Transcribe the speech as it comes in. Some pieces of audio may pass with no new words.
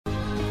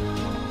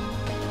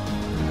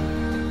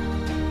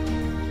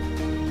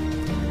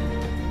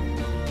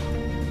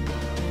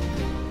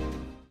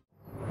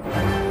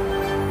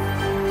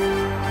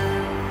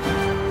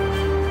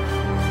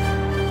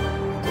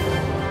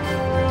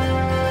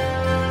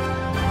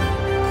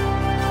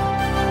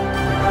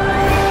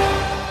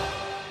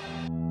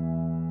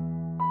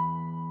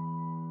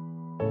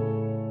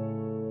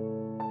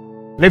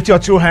Lift your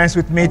two hands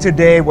with me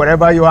today,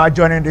 wherever you are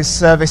joining this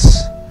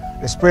service.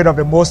 The Spirit of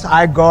the Most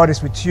High God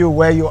is with you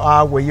where you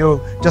are. Will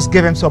you just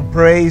give Him some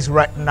praise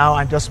right now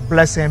and just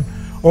bless Him?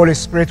 Holy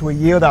Spirit, we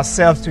yield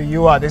ourselves to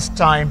you at this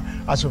time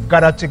as we've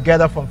gathered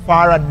together from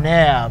far and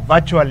near,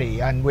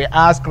 virtually. And we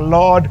ask,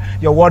 Lord,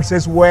 your word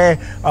says where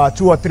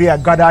two or three are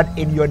gathered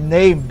in your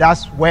name,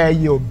 that's where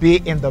you'll be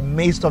in the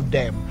midst of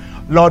them.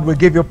 Lord, we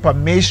give you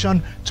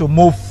permission to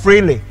move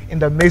freely in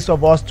the midst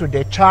of us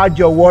today. Charge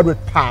your word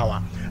with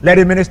power. Let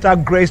it minister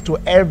grace to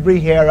every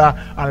hearer,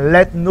 and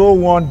let no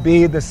one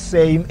be the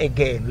same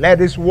again. Let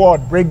this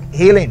word bring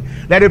healing.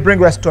 Let it bring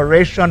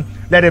restoration.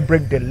 Let it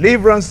bring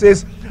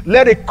deliverances.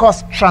 Let it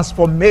cause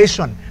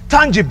transformation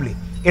tangibly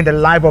in the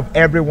life of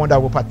everyone that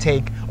will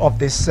partake of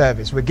this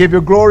service. We give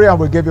you glory and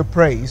we give you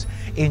praise.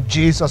 In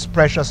Jesus'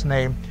 precious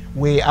name,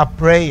 we have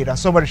prayed. And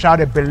somebody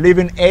shouted,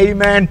 believing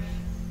amen.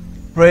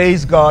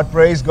 Praise God,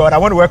 praise God. I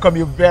want to welcome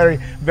you very,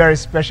 very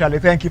specially.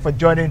 Thank you for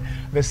joining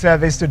the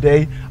service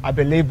today. I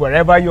believe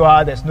wherever you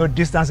are, there's no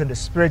distance in the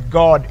Spirit.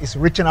 God is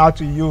reaching out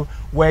to you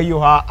where you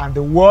are, and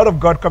the word of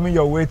God coming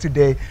your way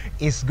today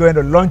is going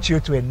to launch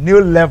you to a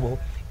new level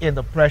in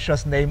the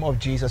precious name of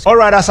Jesus. All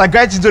right, as I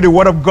get into the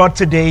word of God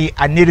today,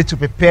 I needed to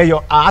prepare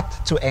your heart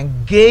to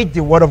engage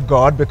the word of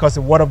God, because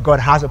the word of God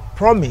has a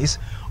promise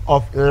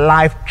of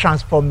life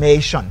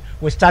transformation.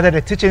 We started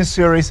a teaching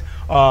series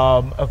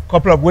a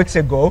couple of weeks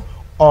ago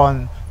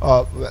on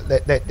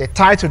the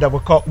title that we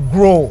call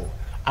Grow.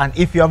 And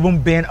if you haven't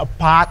been a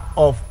part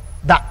of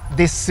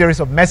this series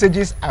of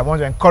messages, I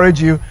want to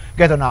encourage you,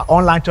 get on our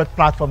online church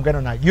platform, get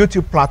on our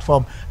YouTube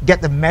platform,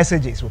 get the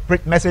messages. We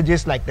preach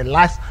messages like the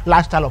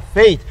Lifestyle of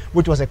Faith,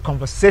 which was a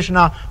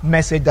conversational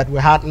message that we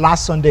had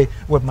last Sunday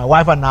with my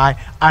wife and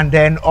I, and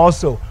then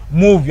also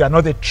Move, You Are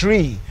Not a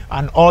Tree,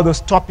 and all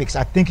those topics.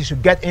 I think you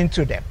should get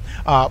into them.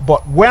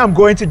 But where I'm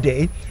going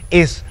today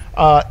is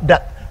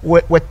that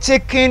we're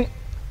taking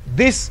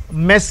this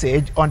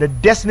message on the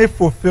destiny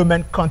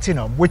fulfillment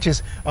continuum, which is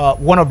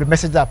one of the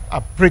messages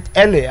I preached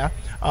earlier,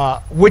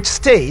 which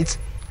states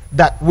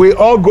that we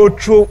all go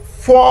through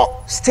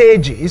 4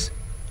 stages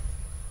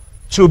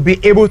to be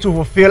able to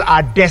fulfill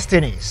our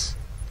destinies,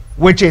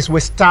 which is we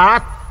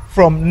start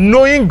from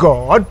knowing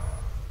God,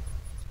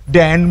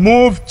 then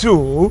move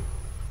to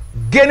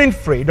gaining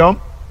freedom,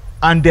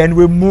 and then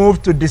we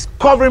move to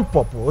discovering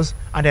purpose,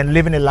 and then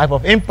living a life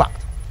of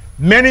impact.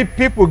 Many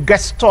people get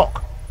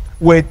stuck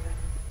with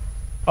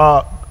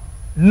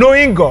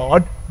knowing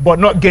God but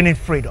not gaining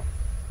freedom.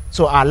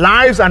 So our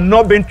lives are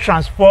not being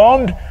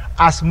transformed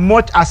as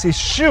much as it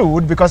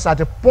should, because at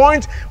the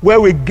point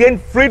where we gain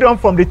freedom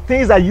from the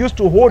things that used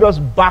to hold us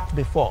back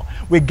before,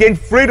 we gain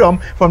freedom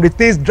from the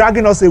things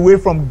dragging us away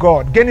from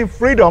God, gaining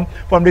freedom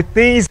from the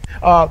things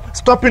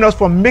stopping us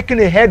from making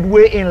a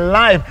headway in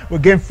life. We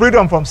gain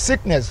freedom from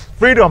sickness,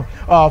 freedom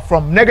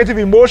from negative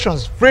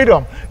emotions,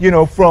 freedom,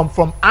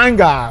 from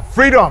anger,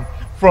 freedom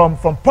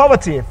from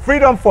poverty,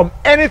 freedom from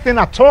anything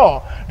at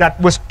all that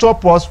will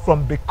stop us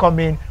from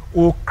becoming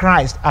who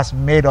Christ has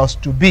made us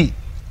to be.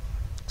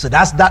 So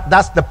that's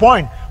the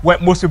point where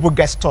most people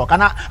get stuck.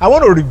 And I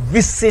want to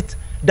revisit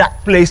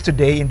that place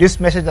today in this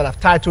message that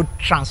I've titled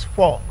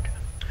Transformed,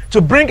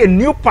 to bring a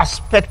new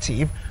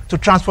perspective to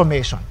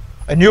transformation.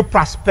 A new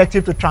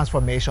perspective to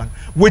transformation,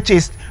 which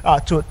is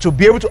to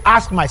be able to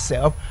ask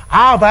myself,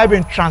 how have I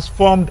been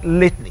transformed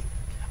lately?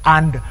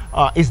 And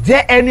is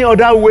there any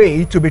other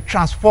way to be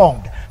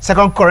transformed? 2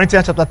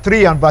 Corinthians chapter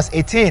 3 and verse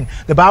 18,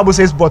 the Bible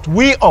says, but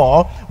we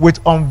all with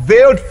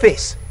unveiled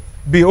face,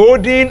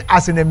 beholding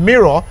as in a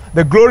mirror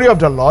the glory of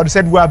the Lord,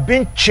 said we are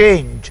being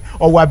changed,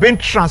 or we are being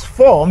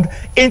transformed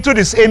into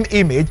the same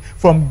image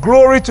from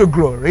glory to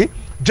glory,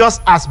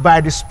 just as by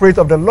the Spirit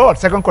of the Lord.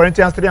 2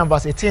 Corinthians 3 and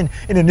verse 18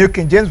 in the New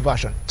King James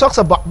Version talks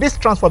about this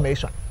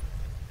transformation,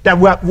 that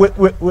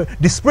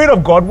the Spirit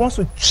of God wants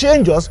to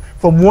change us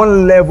from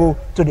one level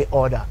to the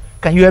other.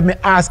 Can you help me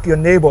ask your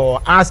neighbor,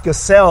 or ask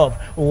yourself,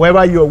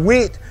 whoever you're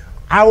with,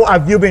 how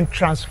have you been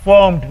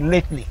transformed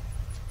lately?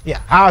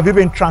 Yeah, how have you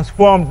been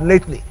transformed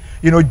lately?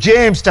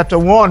 James chapter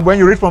 1, when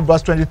you read from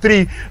verse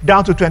 23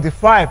 down to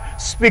 25,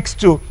 speaks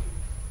to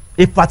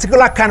a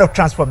particular kind of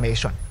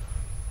transformation.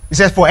 It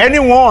says, for if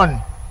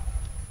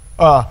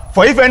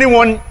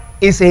anyone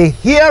is a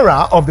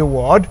hearer of the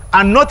word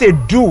and not a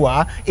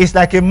doer, is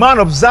like a man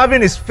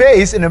observing his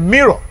face in a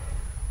mirror.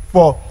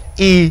 For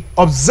he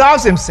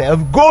observes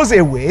himself, goes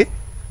away,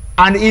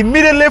 and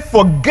immediately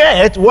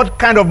forgets what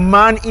kind of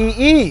man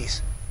he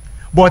is.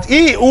 But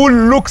he who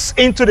looks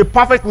into the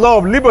perfect law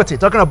of liberty,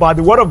 talking about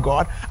the word of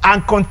God,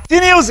 and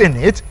continues in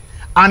it,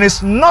 and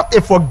is not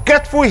a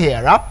forgetful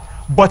hearer,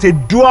 but a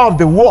doer of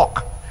the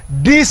work,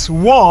 this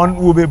one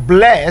will be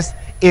blessed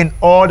in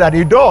all that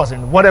he does,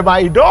 in whatever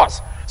he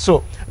does.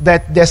 So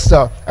that there's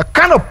a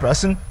kind of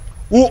person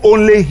who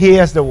only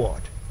hears the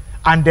word,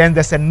 and then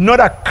there's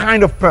another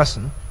kind of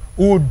person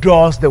who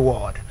does the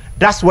word.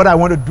 That's what I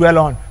want to dwell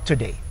on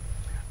today.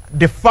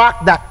 The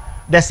fact that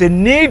there's a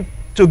need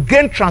to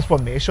gain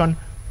transformation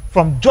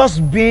from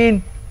just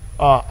being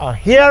a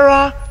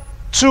hearer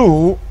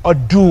to a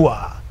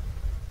doer.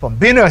 From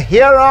being a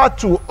hearer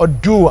to a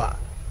doer.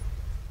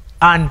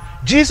 And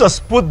Jesus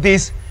put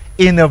this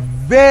in a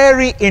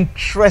very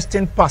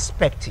interesting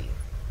perspective.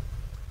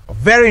 A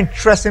very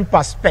interesting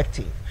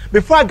perspective.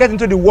 Before I get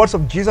into the words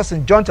of Jesus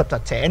in John chapter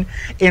 10,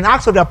 in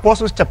Acts of the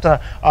Apostles chapter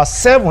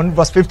 7,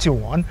 verse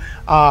 51,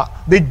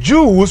 the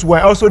Jews were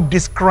also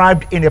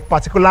described in a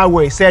particular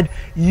way. It said,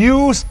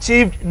 you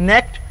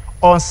stiff-necked,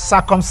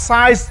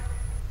 uncircumcised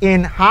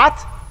in heart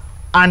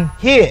and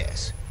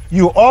ears,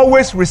 you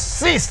always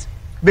resist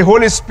the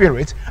Holy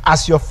Spirit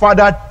as your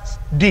father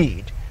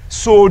did.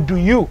 So do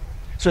you.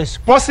 So it's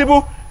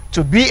possible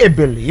to be a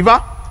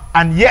believer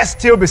and yet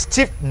still be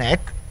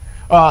stiff-necked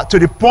to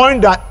the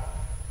point that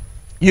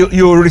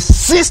you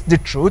resist the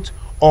truth,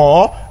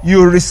 or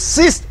you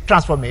resist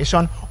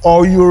transformation,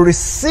 or you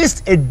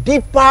resist a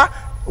deeper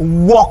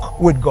walk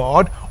with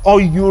God,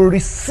 or you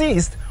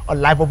resist a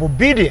life of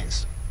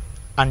obedience.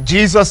 And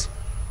Jesus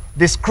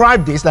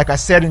described this, like I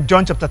said, in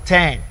John chapter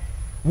 10,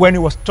 when he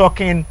was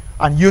talking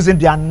and using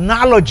the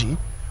analogy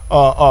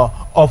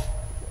of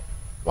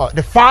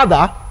the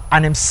Father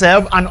and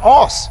himself and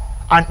us.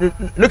 And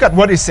look at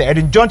what he said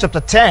in John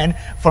chapter 10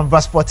 from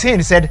verse 14.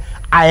 He said,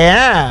 I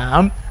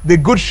am the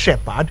good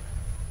shepherd,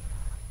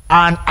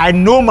 and I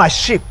know my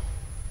sheep.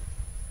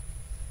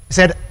 He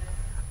said,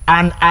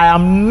 and I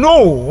am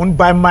known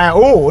by my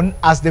own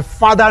as the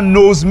Father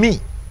knows me.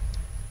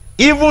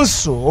 Even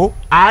so,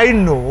 I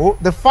know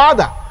the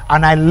Father,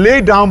 and I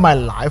lay down my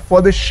life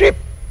for the sheep.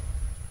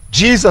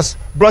 Jesus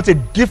brought a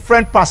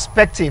different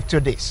perspective to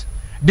this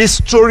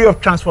story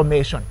of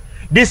transformation,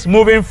 this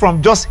moving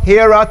from just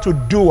hearer to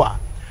doer.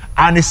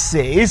 And it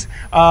says,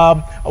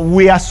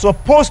 we are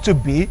supposed to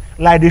be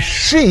like the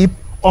sheep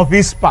of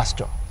his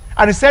pastor.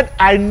 And he said,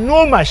 I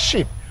know my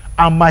sheep,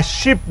 and my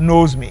sheep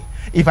knows me.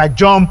 If I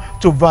jump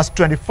to verse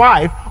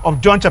 25 of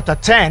John chapter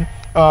 10,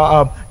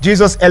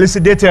 Jesus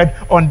elucidated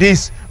on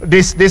this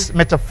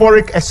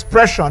metaphoric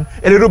expression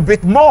a little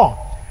bit more.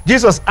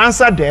 Jesus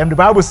answered them, the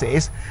Bible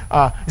says,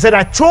 he said,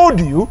 I told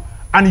you,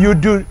 and you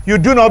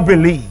do not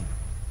believe.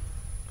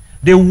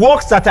 The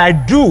works that I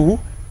do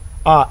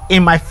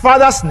in my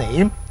Father's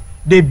name,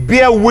 they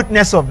bear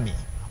witness of me.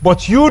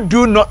 But you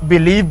do not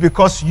believe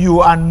because you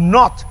are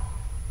not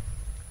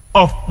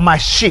of my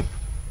sheep.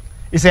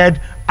 He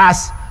said,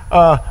 as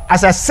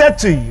I said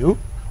to you,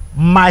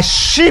 my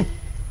sheep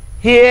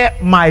hear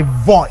my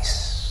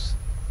voice,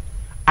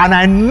 and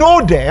I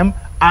know them,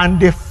 and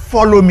they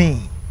follow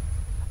me.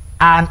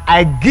 And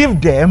I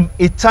give them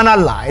eternal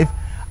life,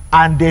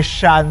 and they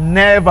shall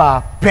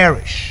never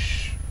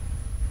perish.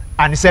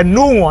 And he said,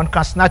 no one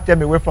can snatch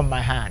them away from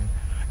my hand.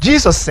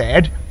 Jesus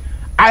said,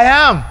 I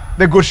am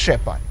the good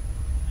shepherd.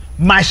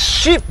 My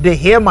sheep, they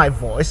hear my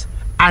voice,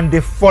 and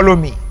they follow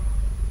me.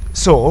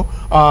 So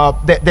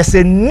there's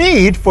a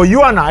need for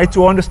you and I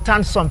to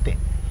understand something.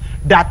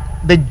 That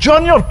there's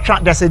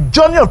a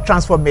journey of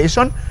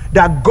transformation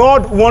that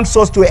God wants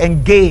us to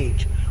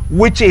engage,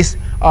 which is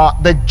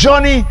the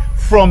journey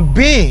from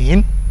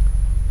being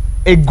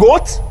a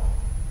goat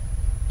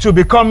to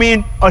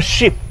becoming a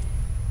sheep.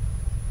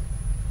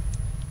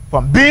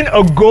 From being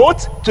a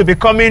goat to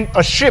becoming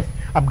a sheep.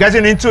 I'm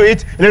getting into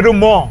it a little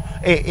more,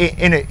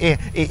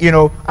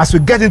 as we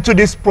get into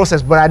this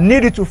process. But I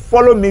need you to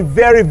follow me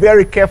very,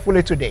 very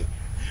carefully today.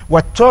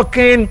 We're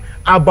talking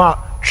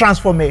about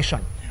transformation.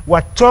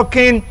 We're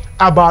talking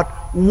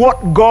about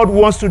what God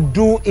wants to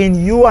do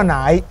in you and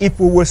I if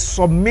we will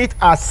submit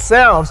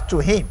ourselves to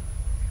Him.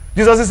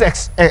 Jesus'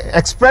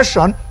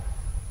 expression,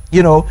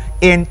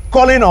 in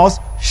calling us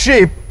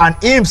sheep and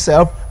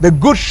Himself the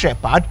good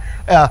shepherd,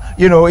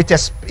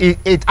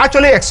 it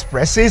actually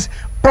expresses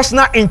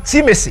personal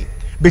intimacy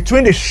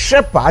between the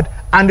shepherd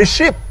and the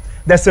sheep.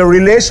 There's a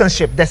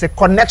relationship, there's a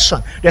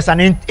connection, there's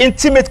an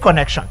intimate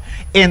connection.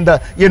 In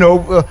the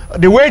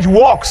way it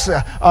works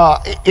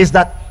is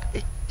that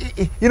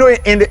in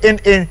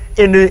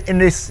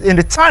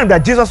the time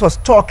that Jesus was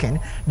talking,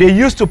 they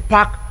used to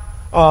pack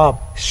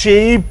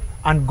sheep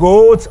and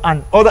goats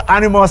and other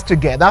animals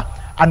together.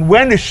 And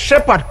when the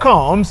shepherd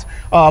comes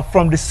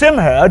from the same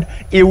herd,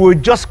 he will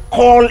just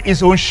call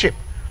his own sheep.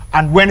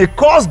 And when he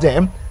calls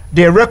them,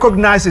 they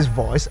recognize his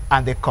voice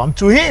and they come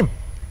to him.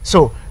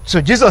 So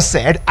Jesus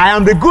said, I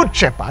am the good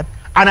shepherd,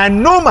 and I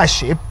know my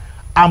sheep,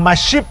 and my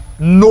sheep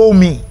know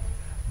me.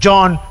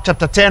 John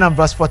chapter 10 and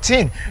verse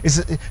 14.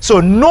 So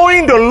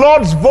knowing the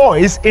Lord's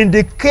voice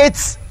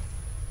indicates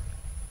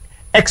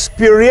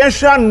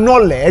experiential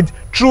knowledge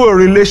through a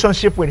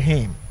relationship with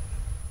Him.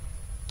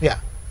 Yeah.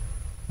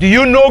 Do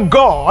you know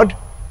God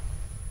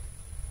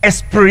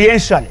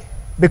experientially?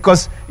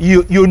 Because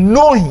you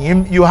know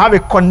Him, you have a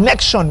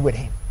connection with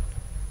Him.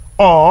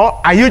 Or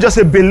are you just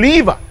a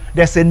believer?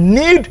 There's a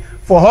need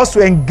for us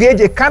to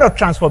engage a kind of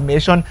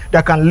transformation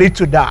that can lead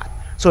to that.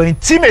 So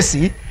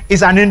intimacy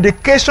is an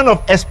indication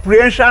of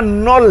experiential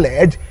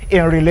knowledge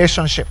in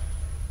relationship.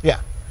 Yeah.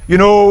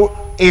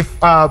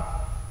 If I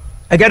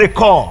get a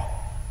call,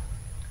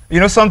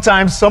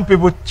 sometimes some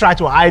people try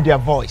to hide their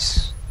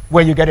voice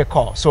when you get a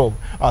call. So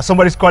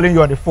somebody's calling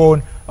you on the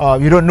phone,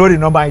 you don't know the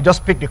number, you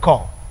just pick the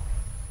call.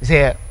 You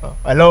say,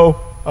 hello,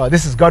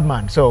 this is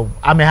Godman, so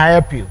I may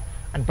help you.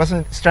 and the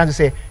person is trying to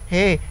say,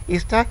 hey,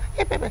 Easter,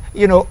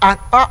 you know, and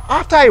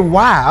after a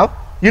while,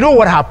 you know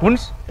what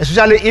happens?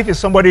 Especially if it's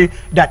somebody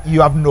that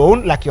you have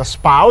known, like your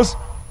spouse,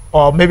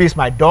 or maybe it's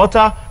my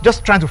daughter,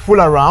 just trying to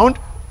fool around.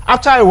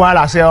 After a while,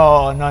 I say,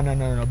 oh,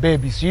 no,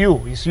 babe, it's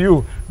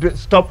you.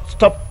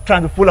 Stop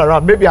trying to fool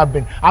around. Maybe I've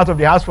been out of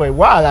the house for a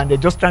while and they're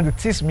just trying to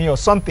tease me or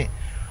something.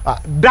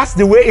 That's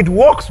the way it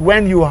works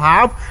when you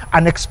have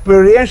an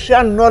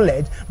experiential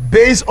knowledge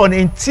based on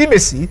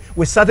intimacy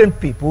with certain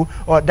people,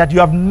 or that you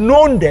have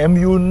known them.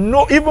 You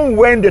know, even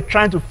when they're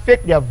trying to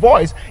fake their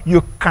voice,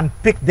 you can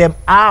pick them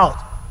out.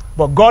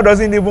 But God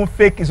doesn't even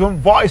fake his own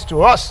voice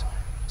to us.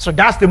 So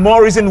that's the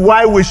more reason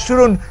why we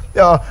shouldn't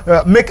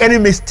make any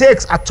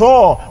mistakes at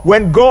all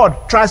when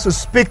God tries to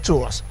speak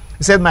to us.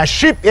 He said, my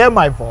sheep hear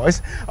my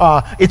voice.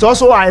 It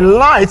also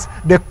highlights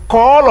the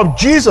call of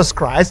Jesus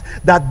Christ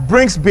that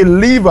brings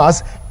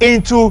believers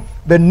into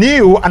the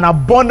new and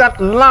abundant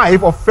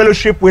life of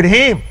fellowship with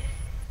him.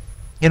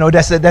 You know,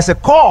 there's a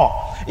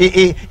call.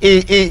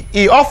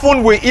 He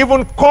often will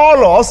even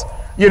call us,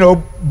 you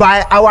know,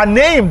 by our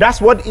name. That's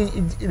what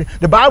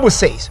the Bible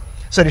says.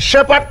 So the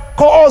shepherd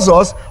calls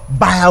us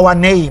by our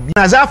name. In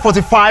Isaiah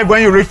 45,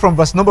 when you read from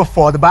verse number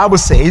 4, the Bible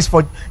says,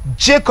 for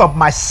Jacob,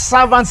 my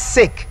servant's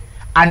sake,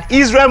 and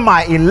Israel,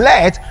 my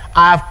elect,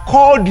 I have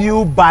called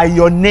you by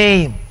your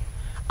name.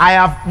 I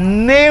have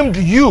named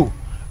you,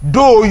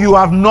 though you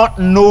have not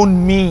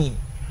known me.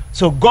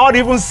 So God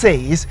even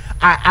says,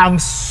 I am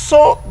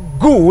so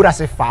good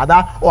as a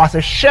father or as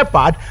a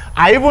shepherd,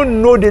 I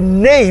even know the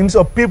names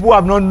of people who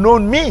have not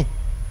known me.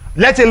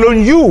 Let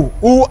alone you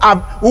who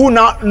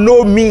now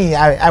know me.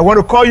 I want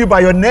to call you by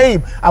your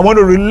name. I want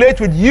to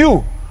relate with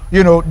you,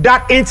 you know,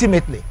 that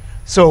intimately.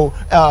 So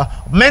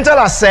mental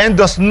assent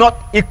does not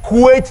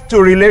equate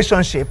to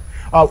relationship.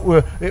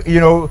 You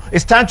know,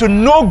 it's time to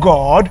know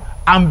God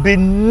and be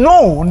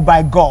known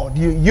by God.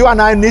 You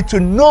and I need to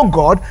know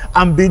God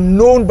and be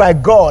known by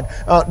God.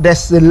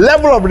 There's a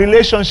level of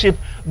relationship.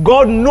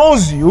 God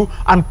knows you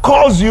and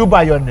calls you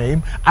by your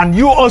name, and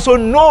you also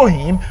know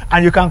him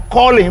and you can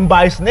call him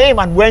by his name.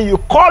 And when you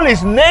call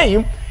his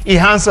name, he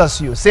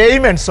answers you. Say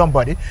amen,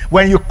 somebody.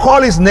 When you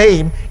call his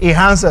name, he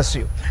answers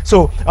you.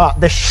 So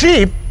the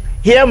sheep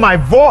hear my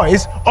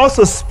voice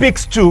also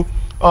speaks to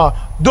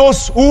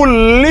those who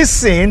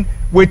listen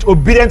with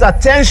obedient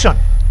attention.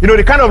 You know,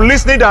 the kind of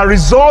listening that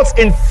results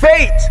in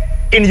faith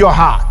in your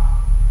heart.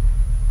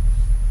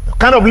 The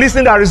kind of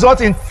listening that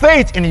results in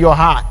faith in your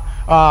heart.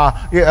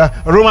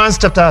 Romans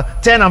chapter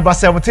 10 and verse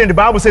 17, the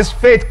Bible says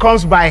faith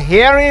comes by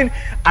hearing,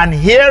 and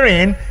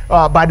hearing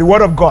by the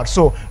word of God.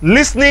 So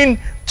listening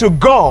to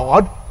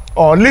God,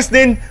 or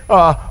listening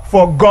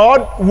for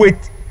God with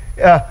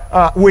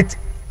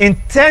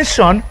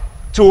intention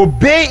to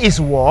obey his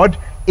word,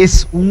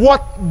 is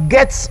what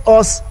gets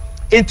us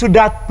into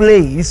that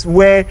place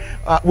where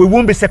we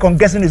won't be second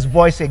guessing his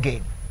voice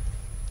again.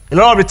 A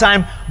lot of the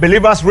time,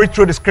 believers read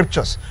through the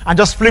scriptures and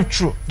just flip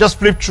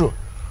through.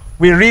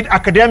 We read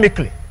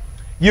academically.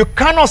 You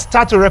cannot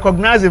start to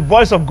recognize the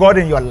voice of God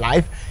in your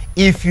life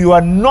if you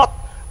are not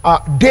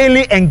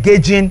daily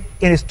engaging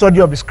in a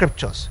study of the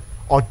scriptures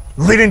or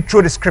reading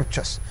through the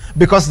scriptures,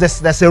 because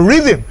there's a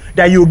rhythm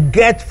that you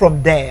get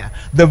from there.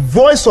 The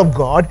voice of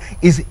God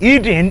is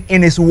hidden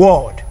in his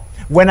word.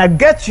 When I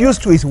get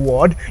used to his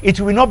word,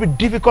 it will not be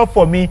difficult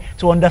for me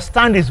to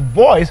understand his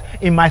voice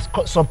in my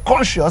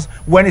subconscious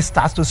when it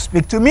starts to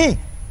speak to me.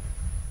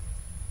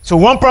 So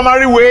one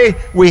primary way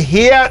we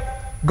hear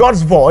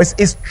God's voice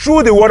is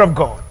through the word of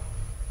God.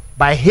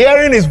 By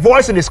hearing his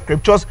voice in the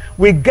scriptures,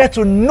 we get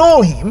to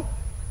know him,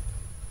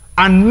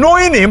 and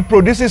knowing him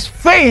produces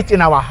faith in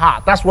our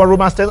heart. That's what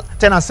Romans 10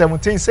 and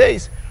 17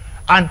 says.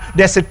 And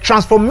there's a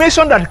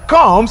transformation that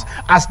comes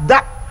as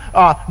that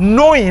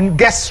knowing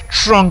gets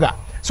stronger.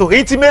 So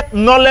intimate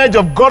knowledge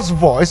of God's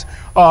voice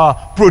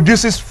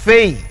produces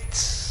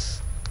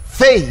faith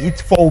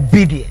for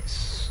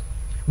obedience.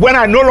 When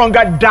I no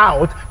longer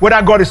doubt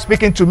whether God is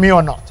speaking to me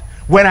or not.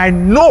 When I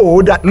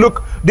know that,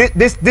 look,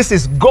 this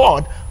is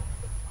God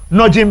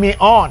nudging me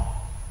on.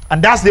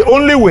 And that's the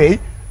only way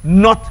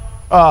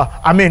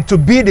to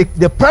be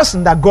the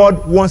person that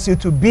God wants you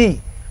to be,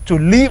 to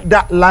live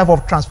that life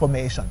of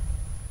transformation.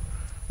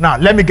 Now,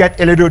 let me get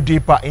a little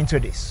deeper into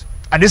this.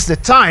 And this is the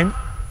time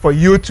for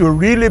you to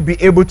really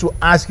be able to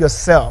ask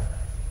yourself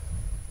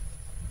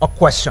a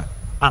question.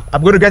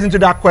 I'm going to get into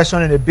that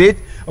question in a bit,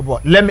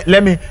 but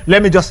let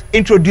me just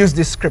introduce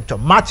this scripture.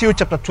 Matthew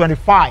chapter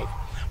 25.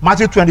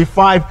 Matthew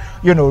 25,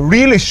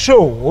 really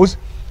shows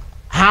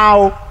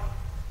how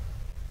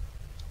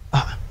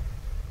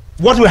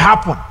what will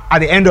happen at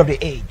the end of the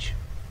age.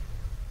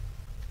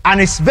 And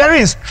it's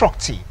very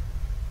instructive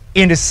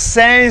in the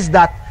sense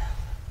that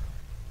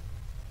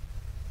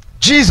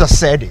Jesus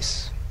said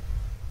this.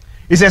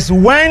 He says,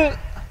 when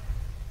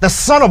the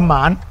Son of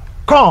Man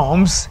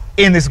comes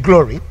in his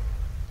glory,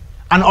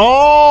 and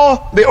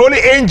all the holy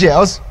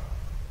angels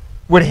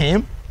with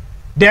him,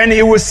 then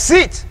he will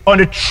sit on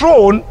the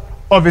throne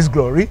of his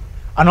glory,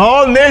 and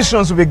all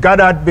nations will be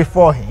gathered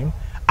before him,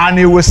 and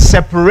he will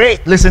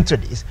separate, listen to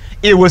this,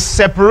 he will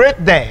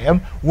separate them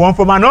one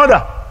from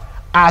another,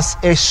 as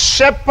a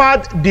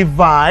shepherd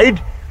divides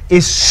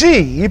his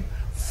sheep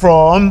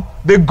from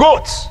the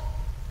goats.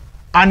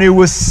 And he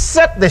will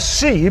set the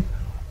sheep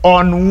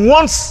on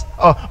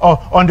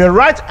on the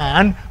right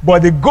hand,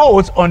 but the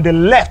goats on the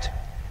left.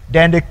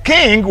 Then the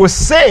king will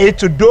say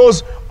to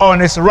those on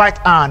his right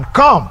hand,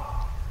 come,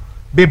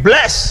 be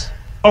blessed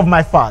of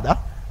my father,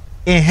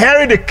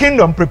 inherit the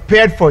kingdom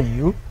prepared for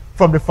you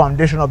from the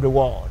foundation of the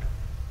world.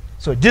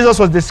 So Jesus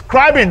was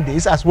describing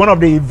this as one of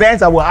the events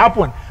that will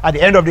happen at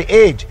the end of the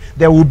age.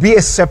 There will be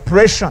a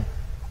separation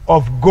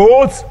of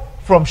goats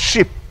from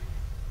sheep.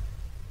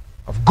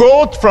 Of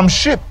goats from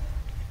sheep.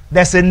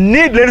 There's a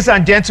need, ladies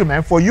and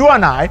gentlemen, for you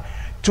and I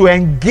to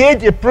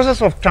engage a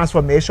process of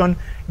transformation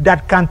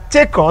that can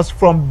take us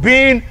from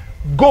being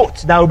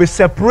goats that will be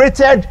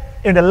separated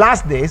in the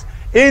last days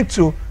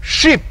into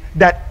sheep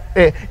that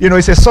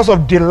is a source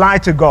of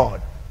delight to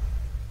God.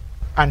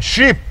 And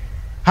sheep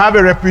have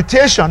a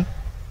reputation,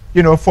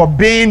 for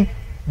being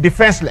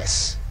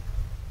defenseless,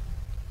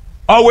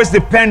 always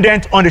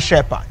dependent on the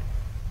shepherd.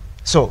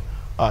 So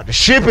the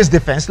sheep is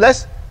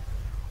defenseless,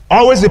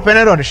 always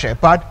dependent on the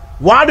shepherd,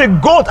 while the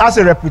goat has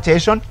a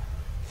reputation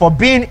for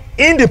being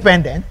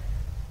independent,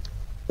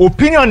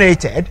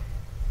 opinionated,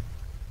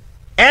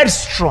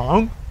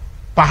 headstrong,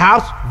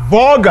 perhaps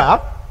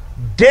vulgar,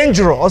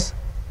 dangerous,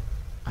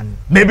 and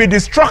maybe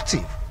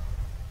destructive.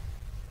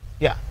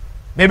 Yeah,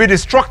 maybe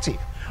destructive.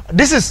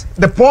 This is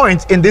the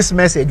point in this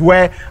message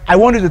where I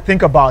want you to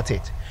think about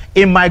it.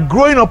 In my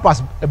growing up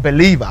as a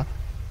believer,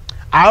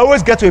 I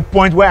always get to a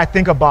point where I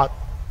think about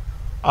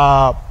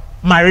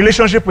my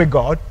relationship with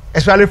God,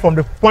 especially from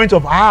the point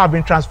of how I've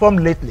been transformed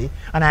lately,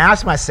 and I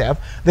ask myself,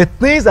 the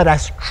things that I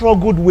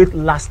struggled with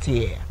last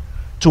year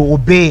to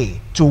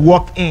obey, to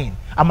walk in,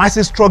 am I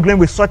still struggling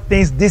with such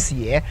things this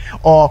year,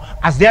 or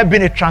has there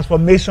been a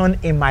transformation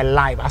in my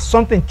life? Has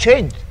something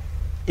changed?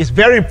 It's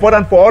very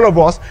important for all of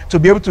us to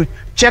be able to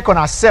check on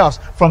ourselves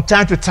from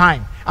time to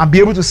time and be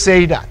able to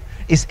say that.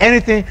 Is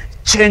anything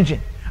changing?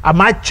 Am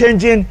I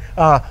changing?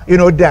 I'm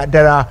going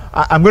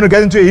to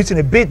get into it in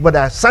a bit, but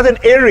there are certain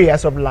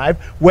areas of life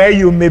where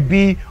you may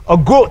be a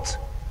goat,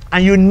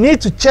 and you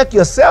need to check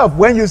yourself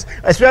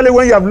especially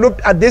when you have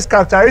looked at these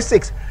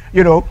characteristics.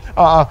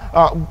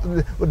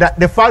 That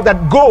the fact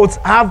that goats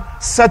have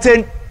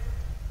certain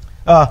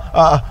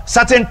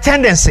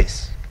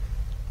tendencies.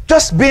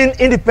 Just being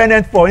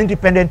independent for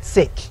independence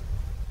sake.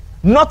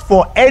 Not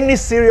for any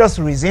serious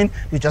reason.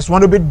 You just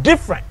want to be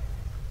different.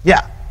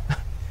 Yeah.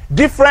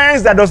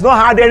 Difference that does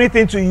not add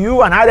anything to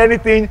you and add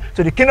anything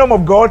to the kingdom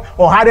of God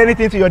or add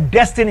anything to your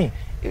destiny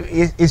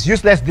is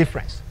useless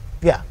difference.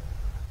 Yeah.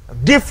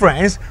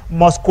 Difference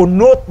must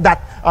connote that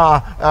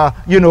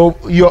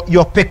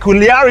your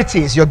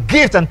peculiarities, your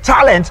gift and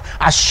talent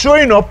are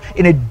showing up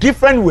in a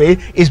different way,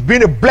 is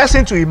being a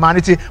blessing to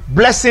humanity,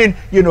 blessing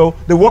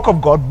the work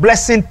of God,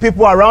 blessing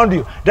people around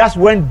you. That's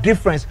when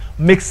difference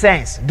makes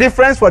sense.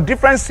 Difference for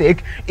difference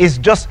sake is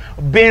just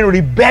being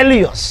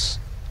rebellious,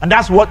 and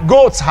that's what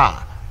goats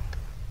are.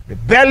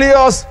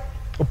 Rebellious,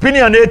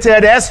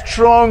 opinionated,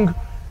 headstrong,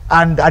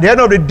 and at the end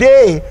of the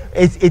day,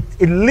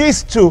 it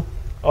leads to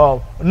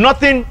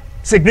nothing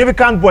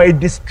significant but a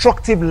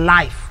destructive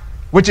life,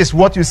 which is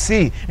what you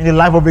see in the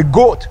life of a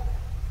goat.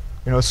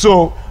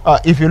 So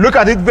if you look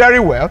at it very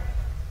well,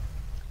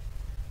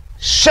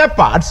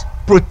 shepherds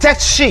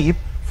protect sheep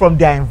from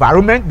their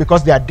environment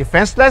because they are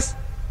defenseless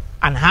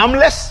and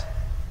harmless.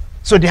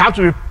 So they have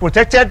to be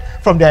protected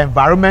from their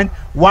environment,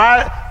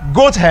 while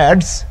goat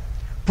herds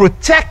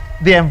protect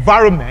the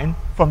environment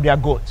from their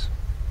goats.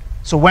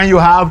 So when you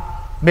have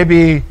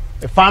maybe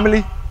a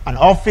family, an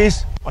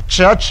office, or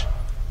church,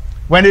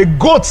 when a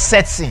goat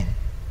sets in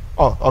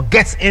or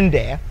gets in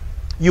there,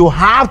 you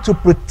have to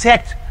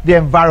protect the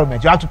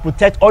environment. You have to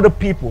protect other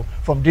people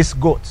from this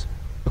goat,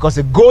 because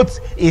the goat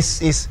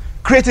is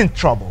creating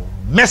trouble,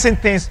 messing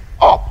things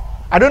up.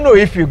 I don't know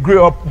if you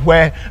grew up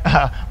where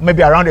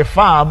maybe around a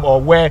farm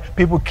or where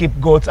people keep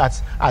goats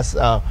as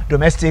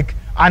domestic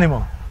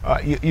animal.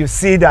 You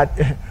see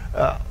that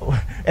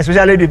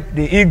especially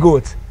the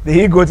e-goat.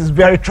 The e-goat is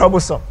very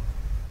troublesome.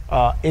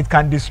 It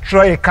can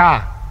destroy a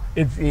car.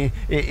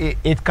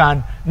 It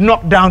can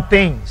knock down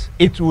things.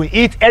 It will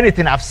eat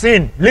anything. I've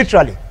seen,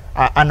 literally,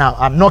 and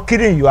I'm not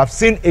kidding you, I've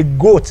seen a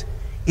goat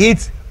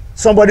eat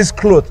somebody's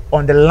clothes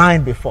on the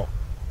line before.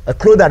 A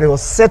cloth that it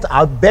was set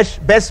out,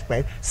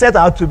 bedspread, set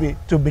out to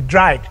be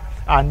dried.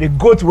 And the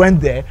goat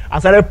went there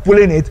and started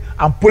pulling it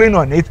and pulling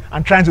on it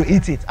and trying to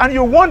eat it. And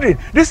you're wondering,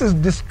 this is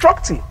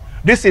destructive.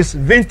 This is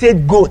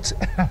vintage goat.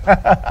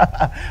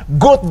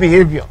 Goat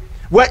behavior.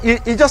 Where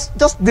it's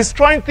just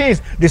destroying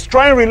things,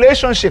 destroying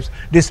relationships,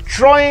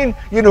 destroying,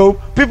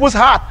 people's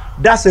heart.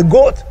 That's a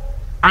goat.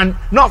 And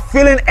not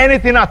feeling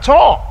anything at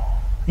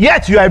all.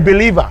 Yet you are a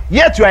believer.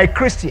 Yet you are a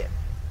Christian.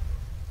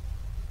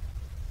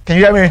 Can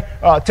you hear me?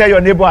 Tell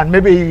your neighbor, and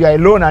maybe you are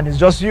alone and it's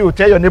just you.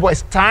 Tell your neighbor,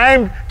 it's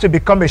time to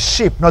become a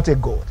sheep, not a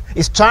goat.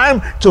 It's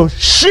time to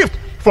shift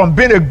from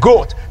being a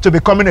goat to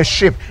becoming a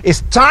sheep.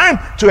 It's time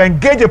to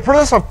engage a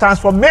process of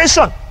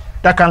transformation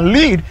that can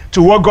lead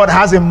to what God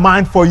has in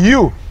mind for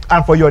you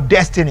and for your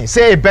destiny.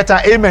 Say a better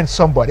amen,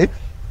 somebody.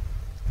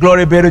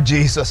 Glory be to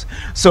Jesus.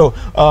 So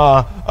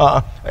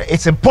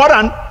it's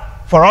important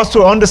for us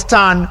to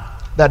understand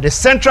that the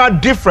central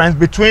difference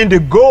between the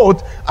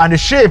goat and the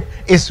sheep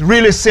is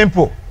really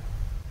simple.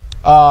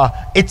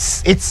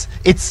 It's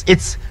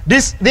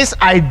this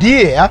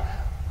idea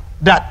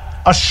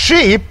that a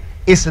sheep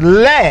is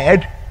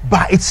led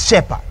by its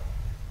shepherd.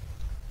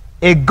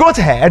 A goat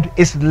herd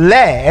is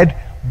led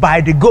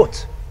by the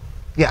goat.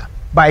 Yeah,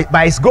 by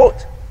its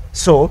goat.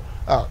 So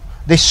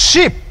the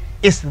sheep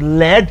is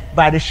led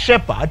by the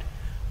shepherd,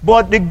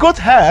 but the goat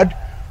herd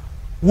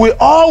will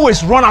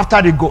always run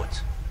after the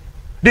goat.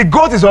 The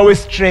goat is always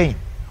straying,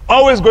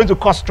 always going to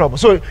cause trouble.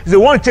 So it's the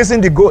one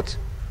chasing the goat.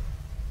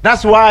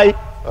 That's why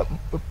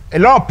a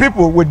lot of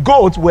people with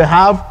goats will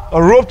have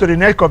a rope to the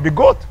neck of the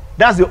goat.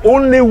 That's the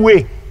only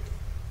way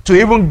to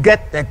even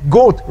get the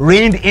goat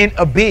reined in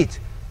a bit.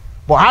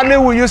 But hardly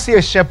will you see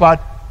a shepherd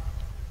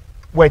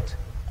with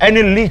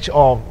any leash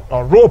or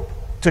rope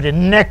to the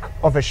neck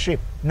of a sheep.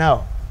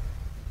 No.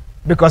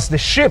 Because the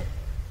sheep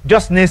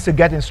just needs to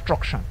get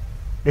instruction.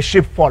 The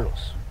sheep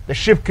follows. The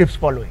sheep keeps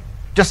following.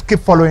 Just keep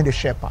following the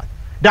shepherd.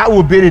 That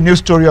will be the new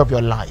story of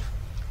your life,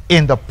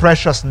 in the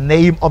precious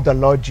name of the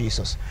Lord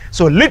Jesus.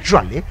 So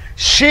literally,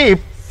 sheep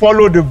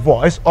follow the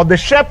voice of the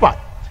shepherd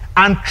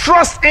and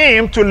trust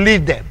him to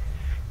lead them.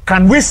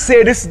 Can we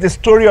say this is the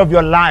story of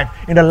your life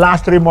in the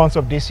last 3 months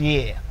of this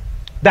year?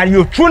 That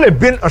you've truly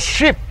been a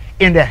sheep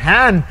in the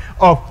hand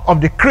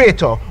of the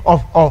Creator,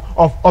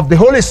 of the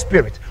Holy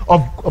Spirit,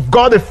 of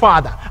God the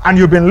Father, and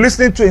you've been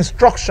listening to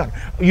instruction.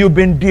 You've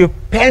been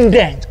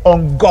dependent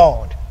on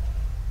God.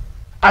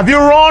 Have you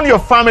run your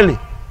family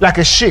like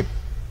a sheep?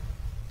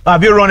 Or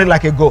have you run it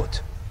like a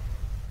goat?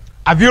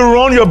 Have you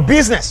run your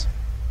business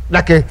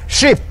like a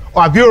sheep?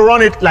 Or have you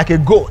run it like a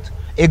goat?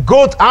 A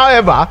goat,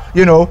 however,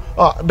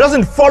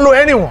 doesn't follow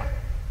anyone.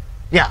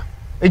 Yeah,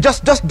 it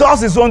just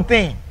does its own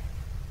thing.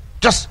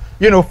 Just,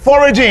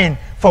 foraging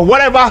for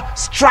whatever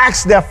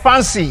strikes their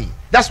fancy.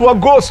 That's what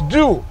goats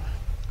do.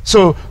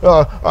 So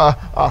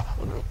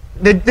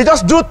they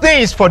just do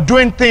things for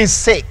doing things'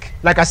 sake,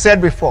 like I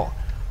said before.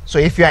 So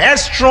if you're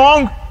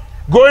headstrong,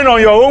 going on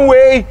your own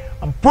way,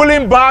 and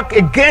pulling back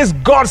against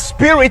God's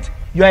spirit,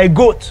 you are a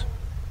goat.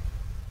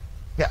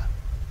 Yeah.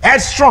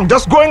 Headstrong,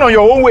 just going on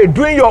your own way,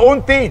 doing your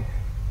own thing.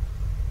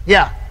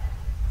 Yeah.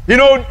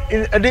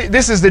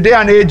 This is the day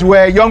and age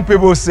where young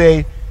people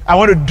say, I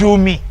want to do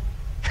me.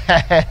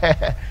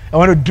 I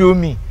want to do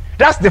me.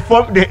 That's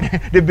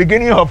the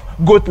beginning of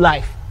goat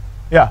life.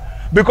 Yeah.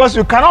 Because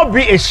you cannot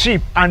be a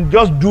sheep and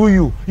just do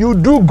you. You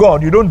do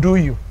God, you don't do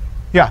you.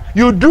 Yeah.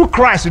 You do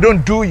Christ, you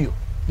don't do you.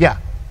 Yeah.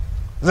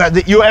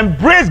 You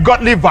embrace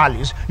godly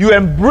values. You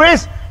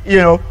embrace,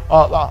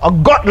 a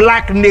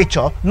godlike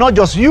nature, not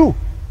just you.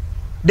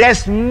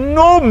 There's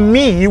no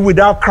me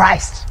without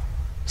Christ.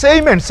 Say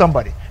amen,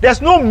 somebody.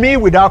 There's no me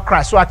without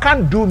Christ, so I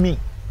can't do me.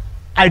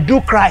 I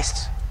do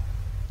Christ.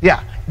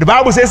 Yeah. The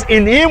Bible says,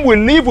 in him we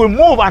live, we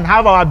move, and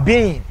have our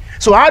being.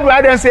 So how do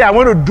I then say I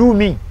want to do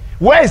me?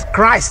 Where is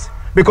Christ?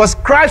 Because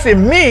Christ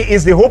in me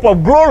is the hope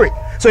of glory.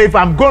 So if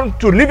I'm going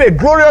to live a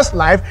glorious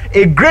life,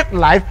 a great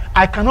life,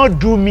 I cannot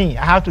do me.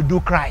 I have to do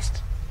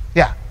Christ.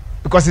 Yeah.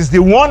 Because it's the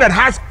one that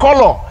has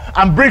color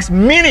and brings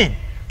meaning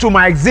to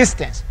my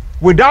existence.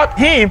 Without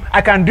him,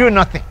 I can do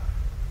nothing.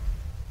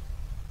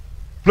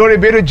 Glory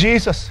be to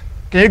Jesus.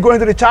 Can you go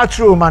into the church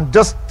room and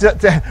just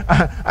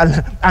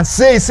and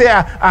say,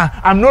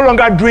 I'm no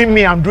longer doing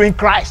me, I'm doing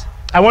Christ.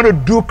 I want to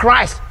do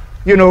Christ.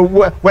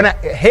 When I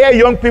hear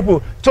young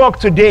people talk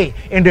today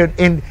in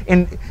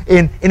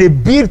a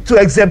bid to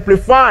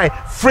exemplify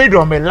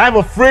freedom, a life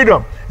of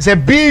freedom, say,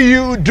 be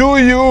you, do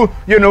you,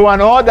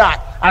 and all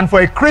that. And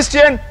for a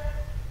Christian,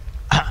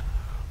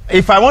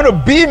 if I want to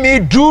be me,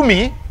 do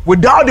me,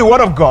 without the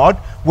word of God,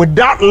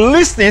 without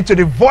listening to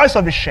the voice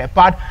of the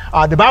shepherd,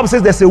 the Bible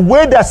says there's a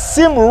way that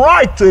seems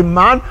right to a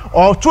man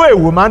or to a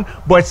woman,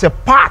 but it's a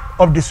path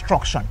of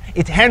destruction.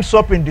 It ends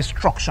up in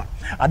destruction.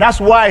 That's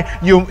why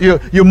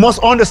you must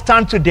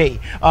understand today,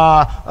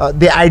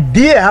 the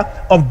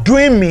idea of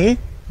doing me,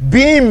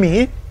 being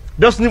me,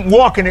 doesn't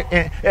work in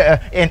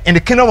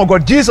the kingdom of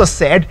God. Jesus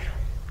said,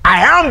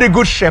 I am the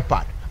good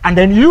shepherd, and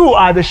then you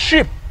are the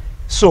sheep.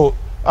 So,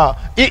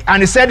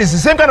 and he said, it's the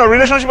same kind of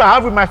relationship I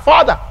have with my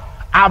Father.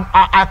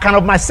 I can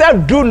of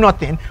myself do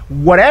nothing.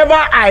 Whatever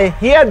I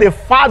hear the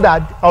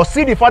Father or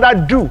see the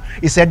Father do,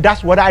 he said,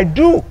 that's what I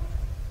do.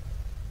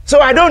 So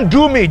I don't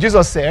do me,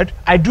 Jesus said,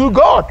 I do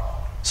God.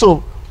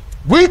 So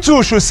we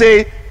too should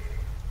say,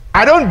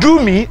 I don't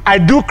do me, I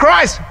do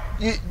Christ.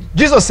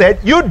 Jesus said,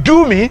 you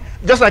do me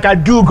just like I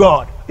do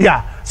God.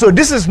 Yeah. So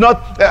this is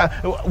not,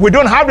 we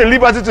don't have the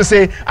liberty to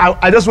say,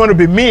 I just want to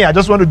be me, I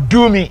just want to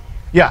do me.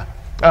 Yeah.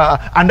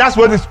 And that's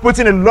what is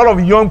putting a lot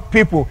of young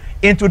people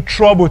into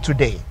trouble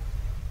today.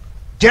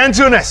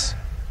 Gentleness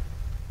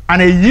and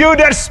a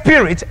yielded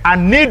spirit are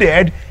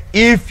needed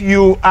if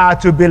you are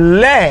to be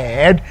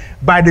led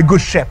by the good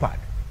shepherd.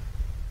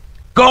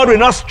 God will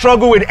not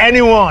struggle with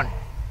anyone.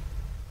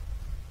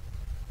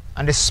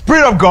 And the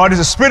Spirit of God is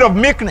a spirit of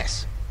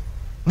meekness.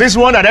 This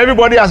one that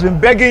everybody has been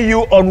begging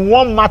you on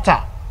one matter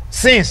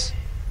since.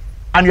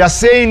 And you are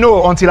saying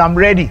no until I'm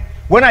ready.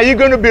 When are you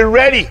going to be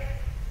ready?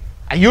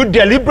 Are you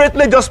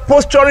deliberately just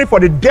posturing for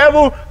the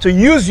devil to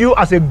use you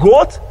as a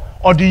goat?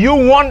 Or do you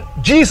want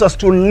Jesus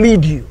to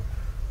lead you?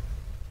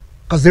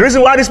 Because the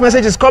reason why this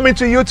message is coming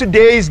to you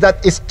today is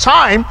that it's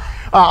time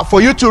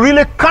for you to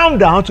really calm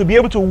down to be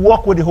able to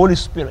walk with the Holy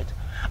Spirit.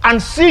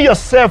 And see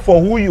yourself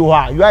for who you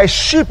are. You are a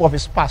sheep of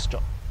his pasture.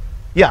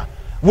 Yeah.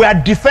 We are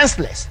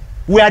defenseless.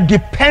 We are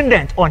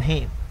dependent on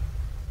him.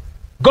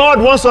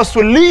 God wants us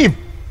to live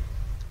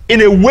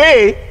in a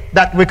way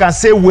that we can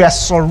say we are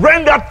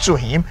surrendered to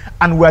him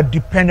and we are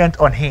dependent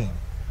on him.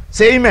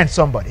 Say amen,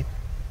 somebody.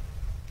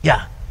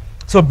 Yeah.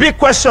 So big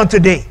question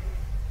today.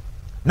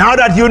 Now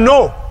that you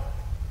know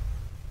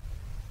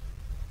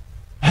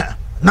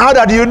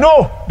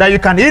that you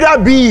can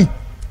either be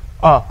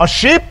a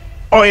sheep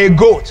or a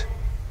goat,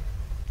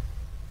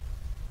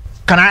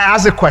 can I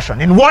ask a question?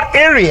 In what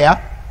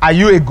area are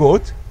you a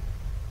goat?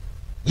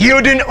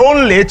 Yielding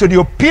only to the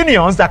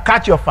opinions that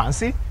catch your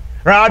fancy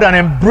rather than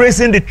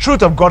embracing the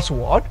truth of God's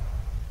word?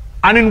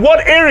 And in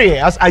what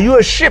areas are you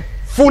a sheep,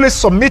 fully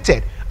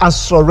submitted and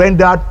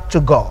surrendered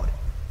to God?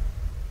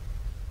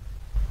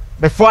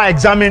 Before I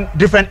examine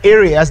different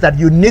areas that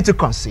you need to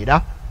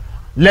consider,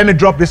 let me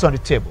drop this on the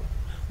table.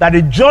 That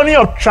the journey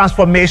of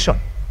transformation,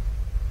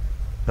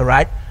 all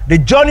right, the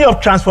journey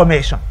of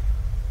transformation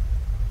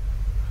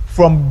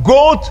from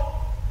goat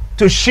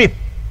to sheep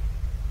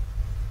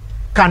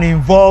can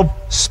involve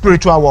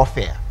spiritual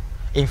warfare.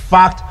 In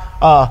fact,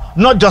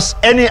 not just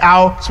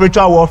anyhow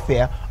spiritual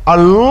warfare,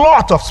 a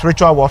lot of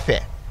spiritual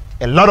warfare.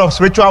 A lot of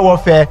spiritual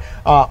warfare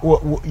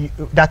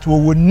that we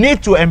will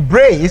need to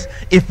embrace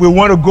if we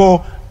want to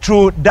go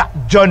through that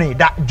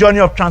journey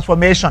of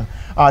transformation.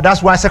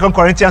 That's why 2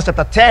 Corinthians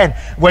chapter 10,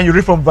 when you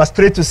read from verse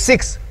 3 to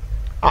 6,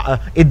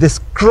 it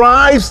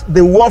describes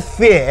the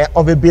warfare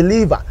of a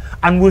believer.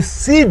 And we'll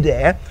see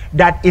there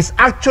that it's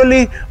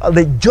actually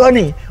the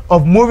journey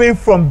of moving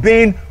from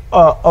being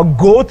a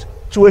goat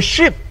to a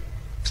sheep.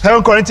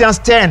 2 Corinthians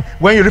 10,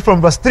 when you read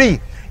from verse 3,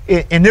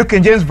 in New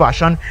King James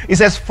Version, it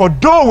says, "For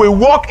though we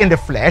walk in the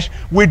flesh,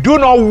 we do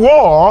not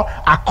war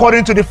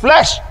according to the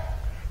flesh.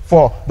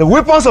 For the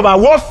weapons of our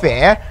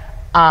warfare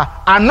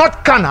are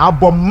not carnal,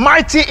 but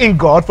mighty in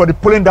God for the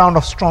pulling down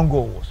of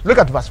strongholds." Look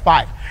at verse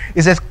 5.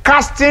 It says,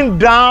 "Casting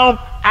down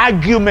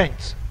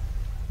arguments."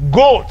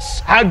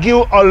 Goats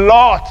argue a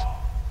lot.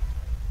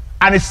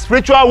 And it's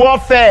spiritual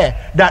warfare,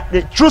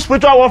 the true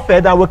spiritual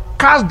warfare that will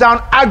cast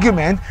down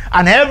argument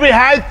and every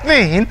high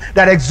thing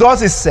that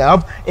exalts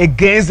itself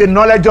against the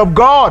knowledge of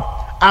God,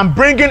 and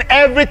bringing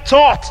every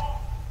thought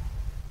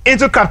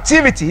into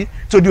captivity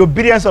to the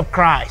obedience of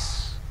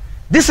Christ.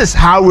 This is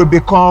how we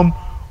become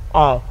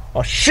a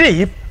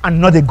sheep and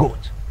not a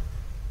goat.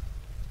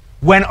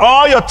 When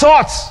all your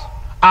thoughts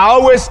are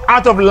always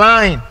out of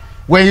line,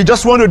 when you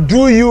just want to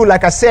do you,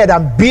 like I said,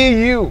 and be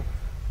you,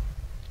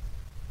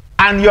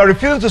 and you're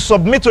refusing to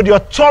submit to the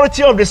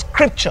authority of the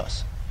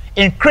scriptures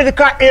in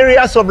critical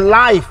areas of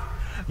life,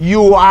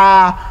 you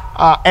are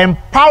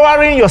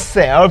empowering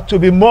yourself to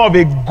be more of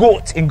a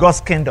goat in God's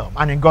kingdom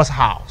and in God's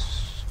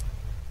house.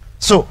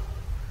 So,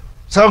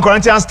 2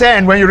 Corinthians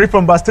 10, when you read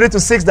from verse 3 to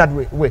 6 that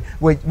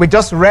we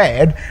just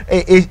read,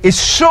 it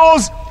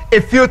shows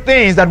a few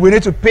things that we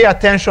need to pay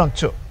attention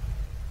to.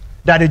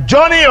 That the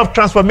journey of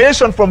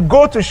transformation from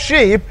goat to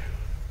sheep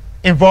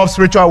involves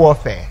spiritual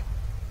warfare.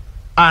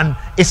 And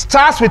it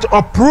starts with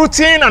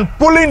uprooting and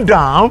pulling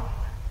down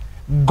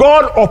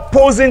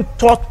God-opposing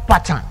thought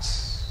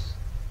patterns.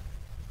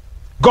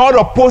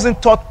 God-opposing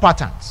thought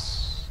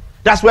patterns.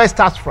 That's where it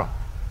starts from.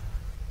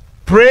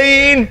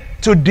 Praying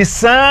to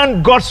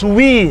discern God's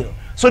will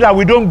so that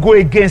we don't go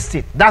against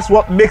it. That's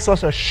what makes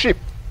us a sheep.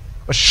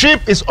 A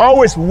sheep is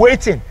always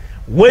waiting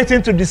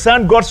to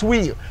discern God's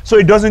will so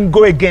it doesn't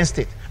go against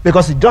it.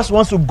 Because it just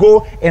wants to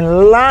go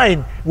in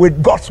line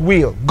with God's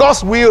will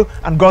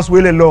and God's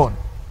will alone.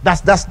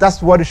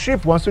 That's what the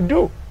sheep wants to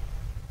do.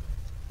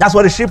 That's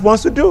what the sheep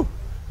wants to do.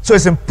 So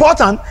it's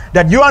important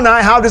that you and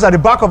I have this at the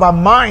back of our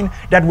mind,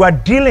 that we're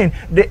dealing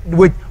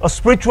with a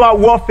spiritual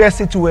warfare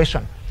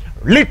situation.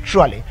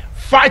 Literally,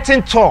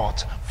 fighting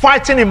thoughts,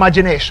 fighting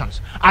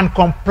imaginations, and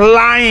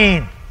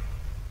complying.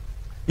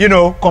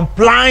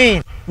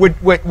 Complying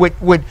with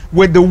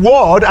the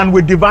word and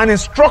with divine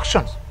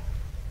instructions.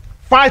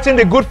 Fighting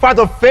the good fight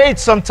of faith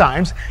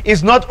sometimes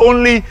is not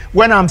only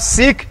when I'm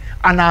sick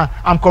and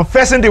I'm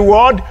confessing the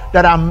word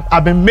that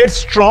I've been made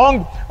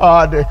strong,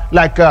 Paul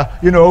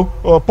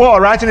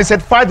writing, he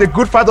said, fight the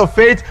good fight of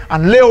faith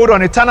and lay hold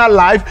on eternal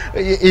life.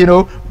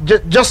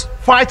 Just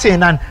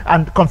fighting and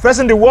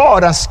confessing the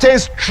word and staying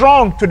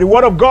strong to the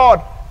word of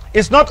God.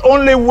 It's not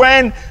only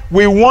when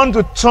we want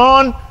to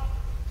turn a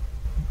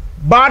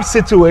bad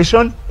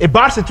situation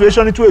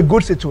into a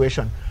good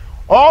situation.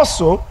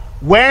 Also,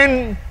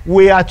 when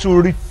we are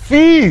to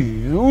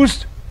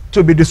refuse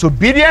to be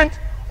disobedient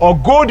or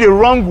go the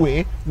wrong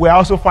way, we are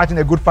also fighting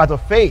a good fight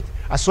of faith.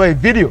 I saw a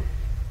video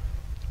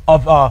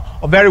of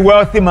a very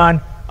wealthy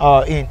man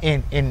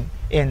in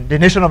the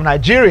nation of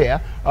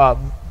Nigeria,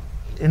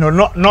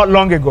 not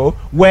long ago,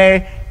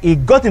 where he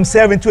got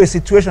himself into a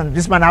situation.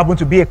 This man happened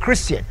to be a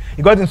Christian.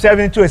 He got himself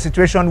into a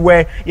situation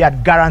where he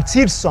had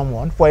guaranteed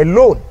someone for a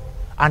loan,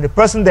 and the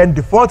person then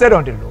defaulted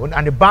on the loan,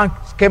 and the bank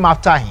came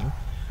after him.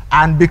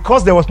 And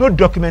because there was no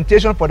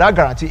documentation for that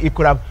guarantee, he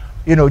could have,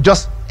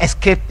 just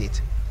escaped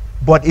it.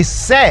 But he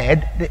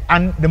said,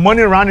 and the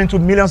money ran into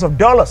millions of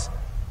dollars,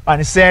 and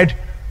he said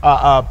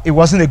it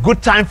wasn't a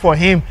good time for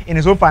him in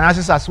his own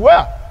finances as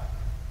well.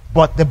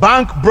 But the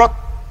bank brought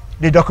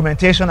the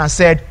documentation and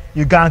said,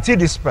 you guarantee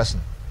this person,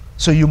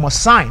 so you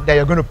must sign that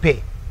you're going to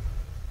pay.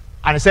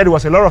 And he said it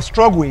was a lot of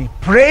struggle. He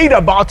prayed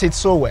about it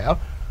so well,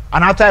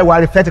 and after a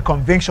while he felt a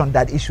conviction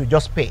that he should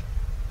just pay.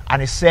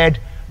 And he said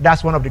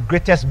that's one of the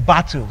greatest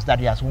battles that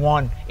he has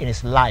won in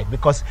his life,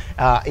 because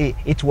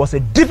it was a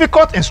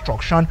difficult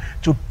instruction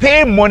to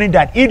pay money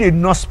that he did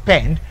not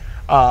spend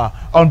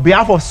on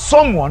behalf of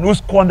someone who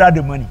squandered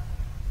the money.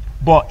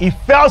 But he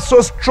felt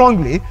so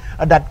strongly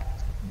that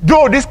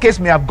though this case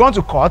may have gone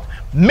to court,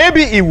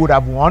 maybe he would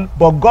have won,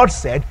 but God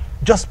said,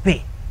 just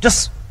pay.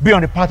 Just be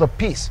on the path of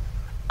peace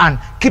and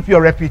keep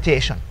your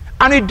reputation.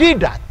 And he did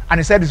that. And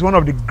he said it's one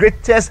of the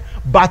greatest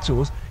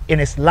battles in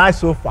his life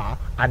so far,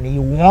 and he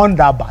won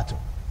that battle.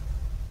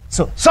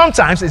 So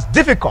sometimes it's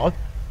difficult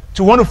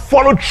to want to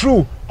follow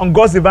through on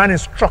God's divine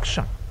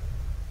instruction.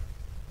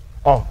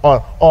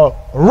 Or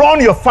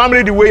run your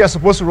family the way you're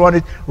supposed to run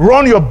it.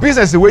 Run your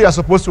business the way you're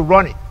supposed to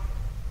run it.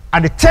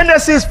 And the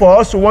tendency is for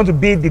us to want to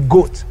be the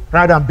goat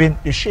rather than being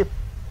the sheep.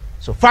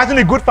 So fighting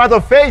the good fight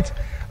of faith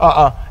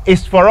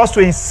is for us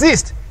to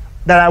insist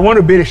that I want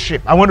to be the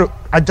sheep.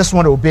 I just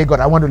want to obey God.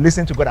 I want to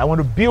listen to God. I want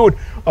to build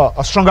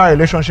a stronger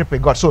relationship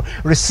with God. So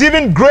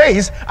receiving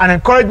grace and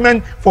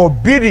encouragement for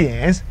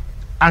obedience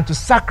and to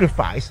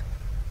sacrifice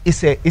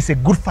is a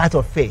good fight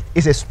of faith.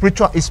 It's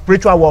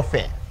spiritual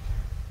warfare.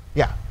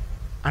 Yeah.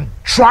 And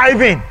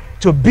striving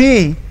to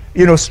remain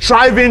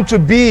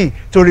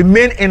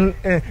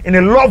in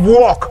a love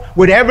walk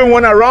with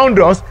everyone around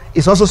us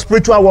is also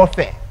spiritual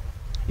warfare.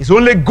 It's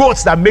only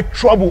goats that make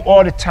trouble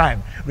all the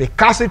time.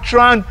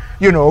 Recalcitrant,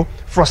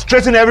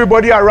 frustrating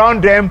everybody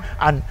around them,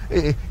 and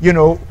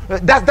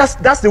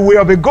that's the way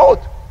of a goat.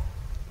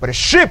 But a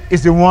sheep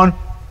is the one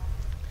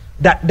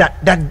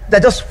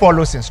that just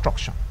follows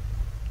instruction,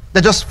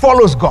 that just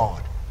follows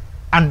God.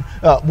 And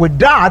with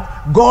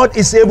that, God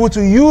is able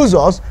to use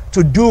us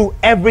to do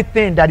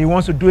everything that he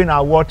wants to do in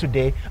our world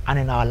today and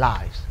in our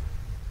lives.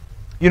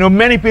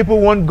 Many people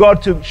want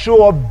God to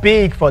show up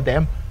big for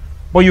them,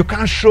 but you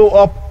can't show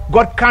up.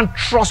 God can't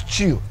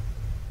trust you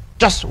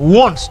just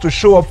once to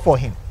show up for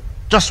him.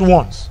 Just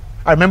once.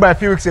 I remember a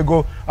few weeks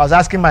ago, I was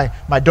asking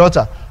my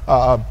daughter,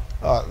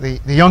 the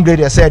young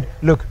lady, I said,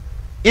 look,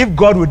 if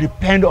God would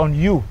depend on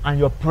you and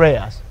your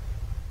prayers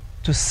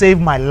to save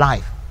my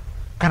life,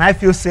 can I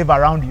feel safe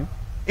around you?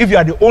 If you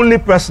are the only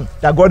person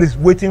that God is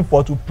waiting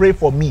for to pray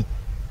for me,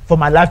 for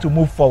my life to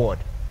move forward.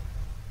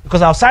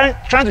 Because I was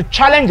trying to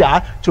challenge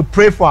her to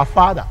pray for her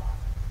father,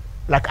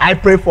 like I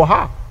pray for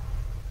her,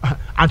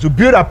 and to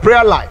build a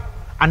prayer life.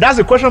 And that's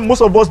the question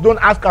most of us don't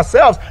ask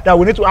ourselves, that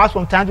we need to ask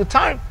from time to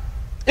time.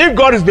 If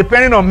God is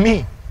depending on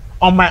me,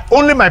 on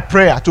only my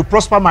prayer to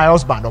prosper my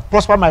husband, or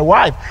prosper my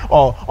wife,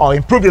 or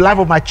improve the life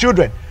of my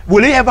children,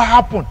 will it ever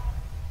happen?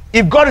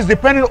 If God is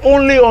depending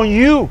only on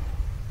you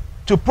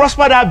to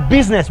prosper that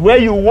business where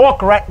you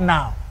work right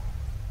now,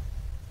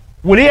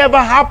 will it ever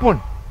happen?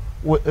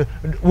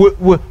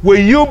 Will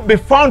you be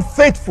found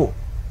faithful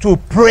to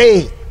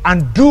pray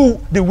and do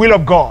the will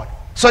of God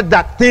so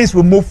that things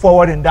will move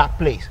forward in that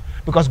place?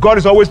 Because God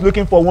is always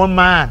looking for one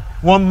man,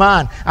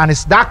 and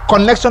it's that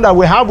connection that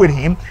we have with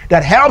him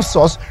that helps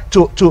us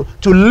to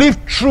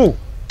live true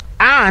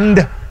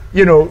and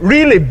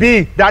really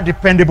be that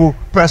dependable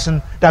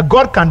person that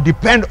God can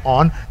depend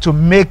on to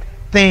make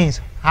things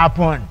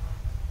happen.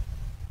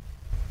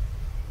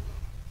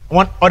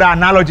 One other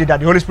analogy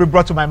that the Holy Spirit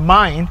brought to my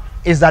mind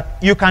is that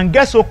you can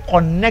get so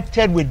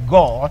connected with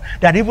God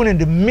that even in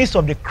the midst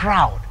of the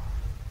crowd,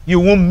 you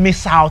won't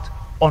miss out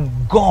on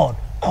God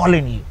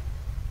calling you.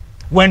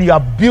 When you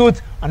have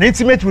built an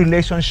intimate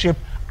relationship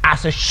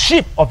as a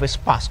sheep of his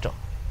pastor.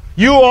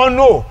 You all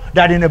know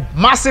that in a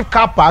massive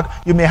car park,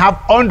 you may have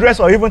hundreds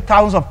or even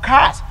thousands of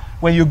cars.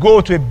 When you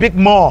go to a big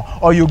mall,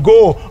 or you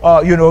go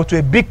to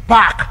a big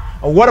park,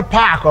 or water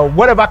park, or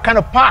whatever kind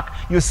of park,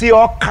 you see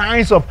all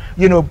kinds of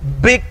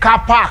big car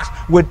parks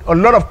with a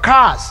lot of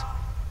cars.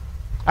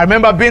 I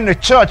remember being in a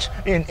church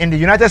in the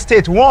United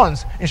States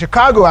once, in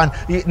Chicago, and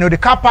the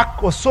car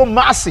park was so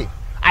massive.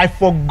 I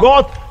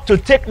forgot to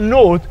take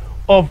note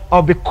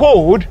of the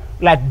code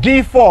like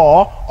D4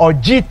 or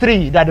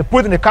G3 that they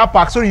put in the car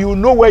park so you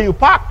know where you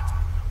parked.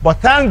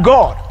 But thank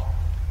God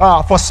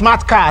for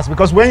smart cars,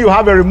 because when you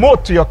have a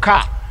remote to your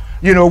car,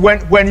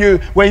 when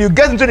you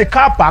get into the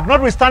car park,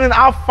 notwithstanding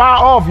how far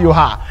off you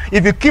are,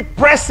 if you keep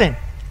pressing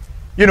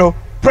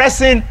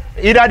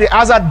either the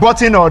hazard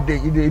button or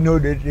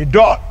the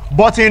door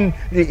button,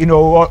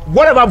 or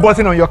whatever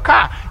button on your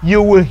car,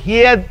 you will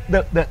hear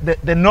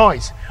the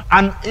noise,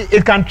 And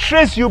it can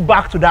trace you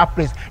back to that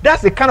place.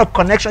 That's the kind of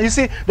connection. You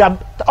see, there are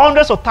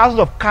hundreds of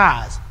thousands of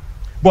cars,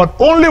 but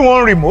only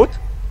one remote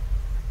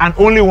and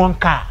only one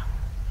car.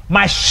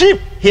 My sheep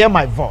hear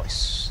my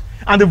voice,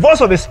 and the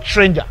voice of a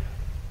stranger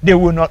they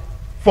will not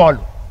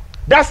follow.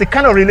 That's the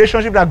kind of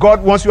relationship that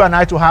God wants you and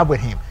I to have with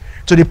him,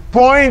 to the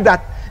point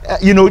that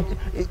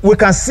we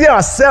can see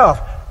ourselves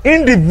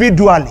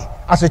individually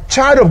as a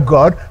child of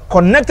God,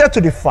 connected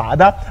to the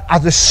Father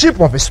as the sheep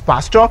of his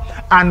pasture,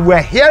 and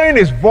we're hearing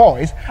his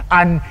voice,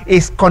 and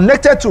he's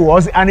connected to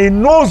us, and he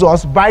knows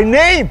us by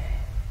name.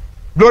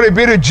 Glory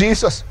be to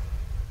Jesus.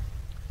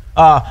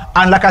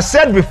 And like I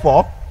said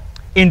before,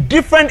 in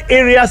different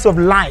areas of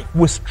life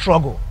we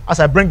struggle. As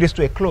I bring this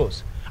to a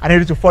close, I need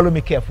you to follow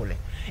me carefully.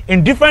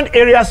 In different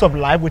areas of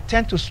life we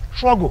tend to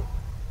struggle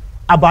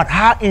about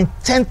how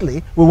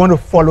intently we want to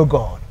follow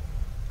God.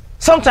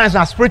 Sometimes in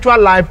our spiritual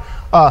life,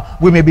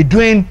 we may be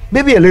doing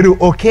maybe a little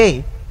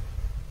okay.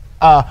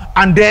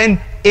 And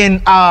then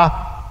in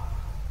our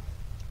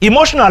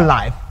emotional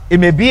life, it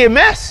may be a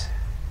mess,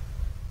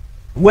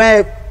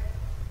 where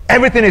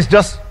everything is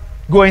just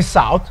going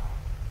south.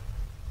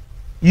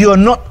 You're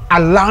not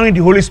allowing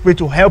the Holy Spirit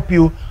to help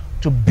you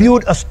to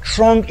build a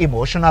strong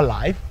emotional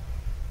life.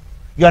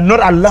 You are not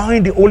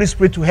allowing the Holy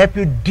Spirit to help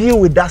you deal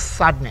with that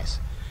sadness,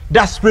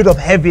 that spirit of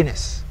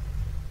heaviness.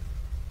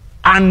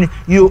 And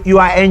you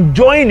are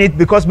enjoying it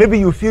because maybe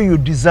you feel you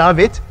deserve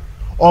it,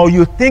 or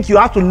you think you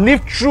have to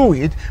live through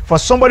it for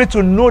somebody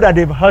to know that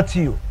they've hurt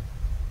you.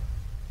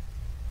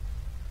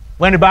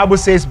 When the Bible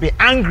says, be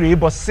angry,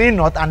 but sin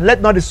not, and let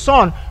not the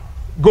sun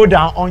go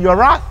down on your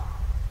wrath.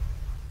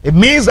 It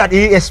means that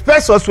he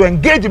expects us to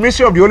engage the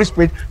ministry of the Holy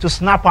Spirit to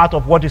snap out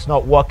of what is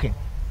not working,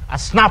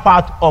 and snap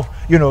out of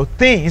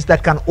things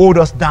that can hold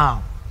us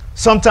down.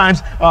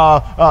 Sometimes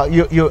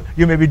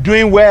you may be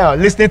doing well,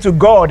 listening to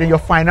God in your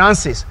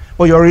finances,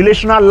 but your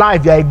relational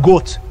life, you're a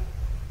goat.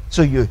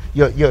 So you're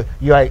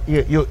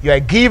a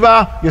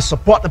giver, you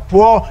support the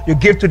poor, you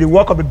give to the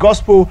work of the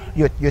gospel,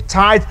 you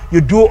tithe,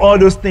 you do all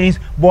those things,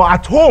 but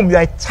at home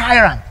you're a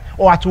tyrant,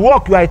 or at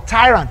work you are a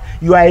tyrant,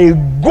 you are a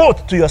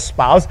goat to your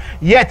spouse,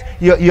 yet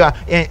you are,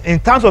 in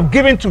terms of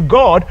giving to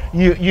God,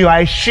 you are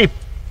a sheep.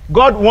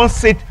 God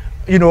wants it,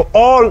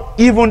 all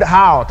evened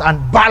out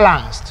and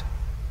balanced.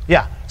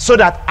 Yeah. So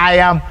that I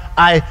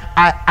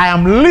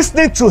am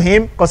listening to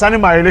him concerning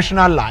my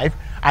relational life,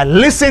 I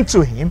listen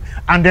to him,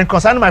 and then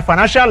concerning my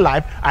financial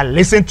life, I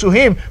listen to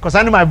him.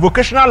 Concerning my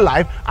vocational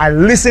life,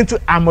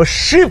 I'm a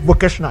sheep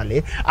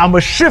vocationally, I'm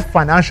a sheep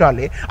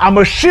financially, I'm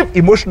a sheep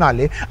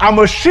emotionally, I'm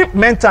a sheep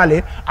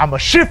mentally, I'm a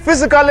sheep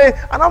physically,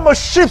 and I'm a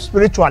sheep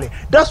spiritually.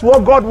 That's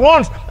what God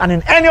wants. And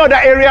in any other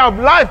area of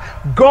life,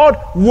 God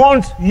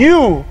wants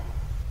you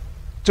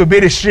to be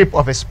the sheep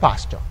of his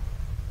pasture.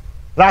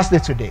 Lastly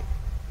today,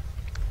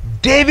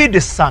 David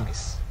the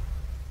psalmist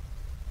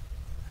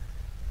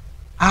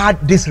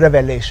had this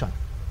revelation.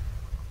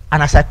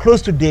 And as I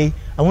close today,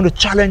 I want to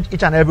challenge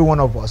each and every one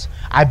of us.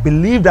 I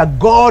believe that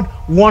God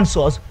wants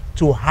us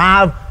to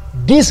have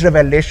this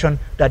revelation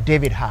that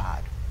David had.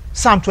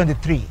 Psalm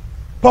 23,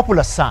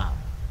 popular psalm.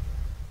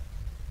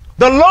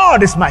 The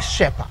Lord is my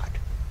shepherd,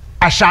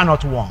 I shall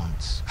not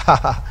want.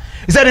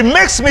 He said, it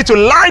makes me to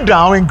lie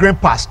down in green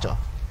pasture.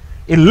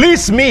 It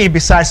leads me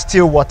beside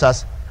still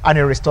waters, and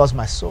it restores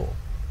my soul.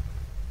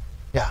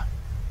 Yeah.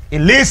 It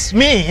leads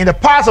me in the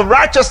paths of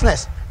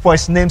righteousness for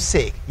his name's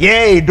sake.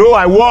 Yea, though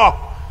I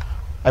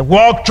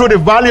walk through the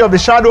valley of the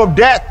shadow of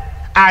death,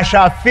 I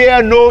shall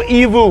fear no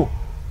evil.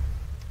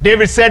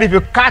 David said, if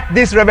you catch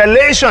this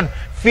revelation,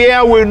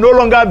 fear will no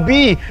longer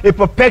be a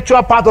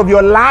perpetual part of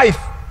your life.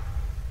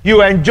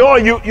 You enjoy,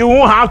 you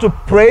won't have to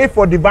pray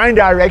for divine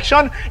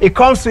direction. It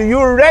comes to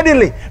you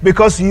readily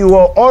because you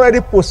are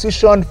already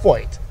positioned for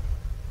it.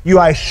 You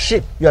are a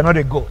sheep, you are not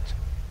a goat.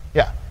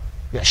 Yeah,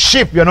 you're a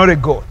sheep, you're not a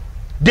goat.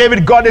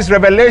 David got this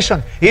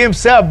revelation. He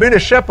himself, being a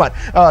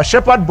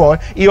shepherd boy,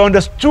 he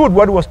understood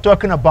what he was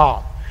talking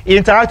about. He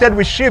interacted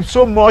with sheep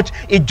so much,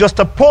 he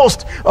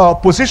juxtaposed,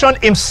 positioned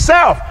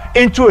himself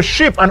into a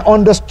sheep and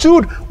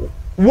understood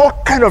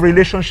what kind of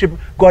relationship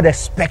God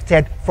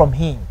expected from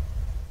him.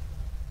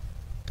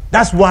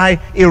 That's why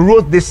he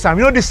wrote this psalm.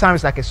 This psalm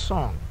is like a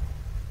song.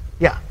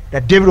 Yeah,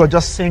 that David was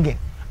just singing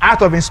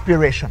out of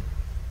inspiration.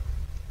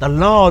 The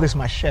Lord is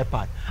my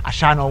shepherd, I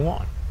shall not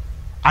want.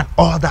 And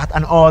all that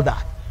and all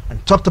that.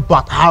 And talked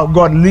about how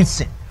God leads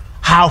him,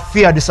 how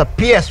fear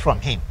disappears from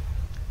him.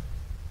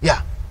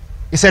 Yeah.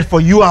 He said, for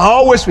you are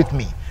always with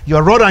me.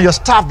 Your rod and your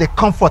staff, they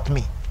comfort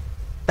me.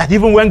 That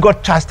even when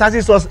God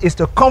chastises us, is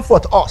to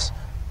comfort us. He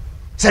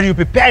said, you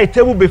prepare a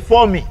table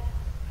before me.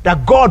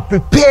 That God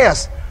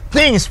prepares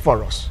things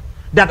for us.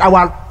 That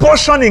our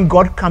portion in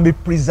God can be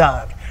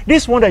preserved.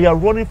 This one that you are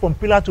running from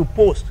pillar to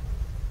post,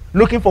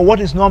 looking for what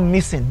is not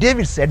missing.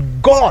 David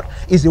said, God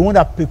is the one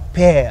that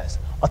prepares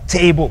a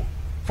table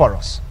for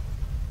us.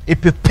 It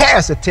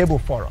prepares a table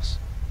for us.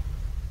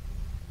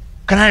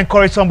 Can I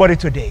encourage somebody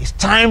today? It's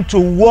time to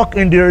walk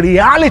in the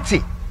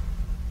reality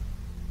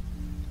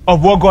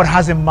of what God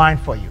has in mind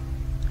for you.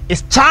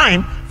 It's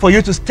time for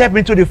you to step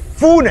into the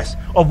fullness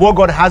of what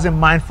God has in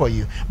mind for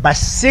you by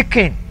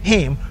seeking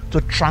Him to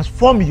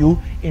transform you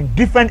in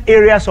different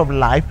areas of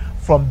life,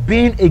 from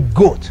being a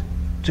goat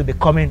to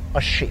becoming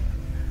a sheep.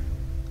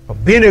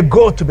 From being a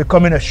goat to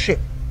becoming a sheep.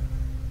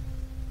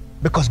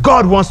 Because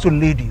God wants to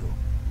lead you.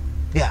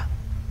 Yeah.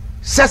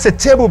 Sets a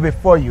table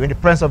before you in the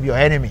presence of your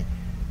enemy.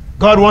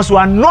 God wants to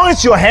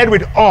anoint your head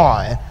with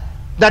oil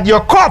that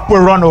your cup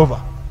will run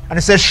over. And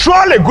He says,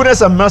 surely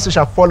goodness and mercy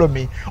shall follow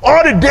me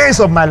all the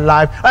days of my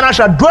life, and I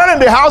shall dwell in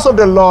the house of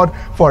the Lord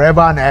forever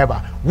and ever.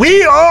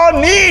 We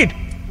all need,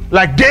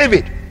 like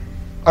David,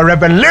 a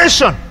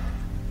revelation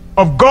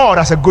of God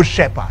as a good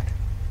shepherd.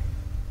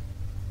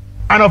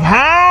 And of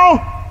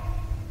how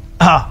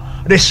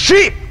the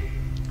sheep,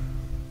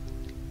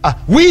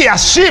 we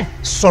as sheep,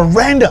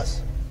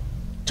 surrenders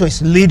to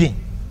His leading.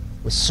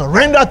 We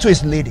surrender to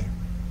His leading.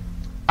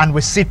 And we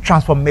see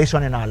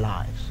transformation in our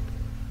lives.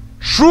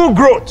 True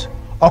growth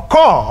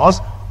occurs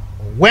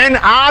when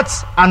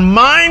hearts and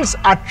minds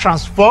are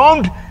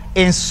transformed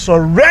in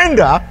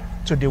surrender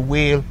to the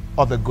will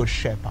of the Good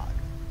Shepherd.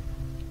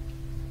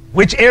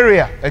 Which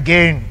area,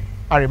 again,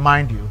 I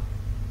remind you,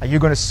 are you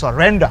going to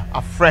surrender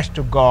afresh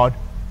to God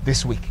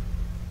this week?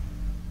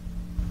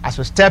 As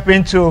we step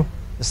into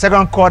the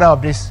second quarter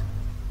of this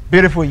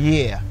beautiful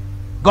year,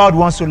 God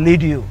wants to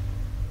lead you.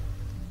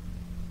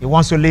 He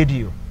wants to lead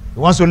you. He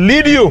wants to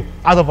lead you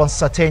out of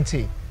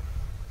uncertainty.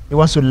 He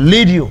wants to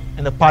lead you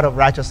in the path of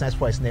righteousness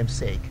for His name's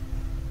sake.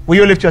 Will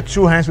you lift your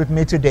two hands with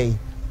me today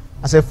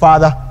and say,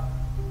 Father,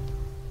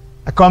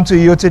 I come to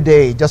you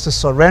today just to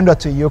surrender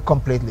to you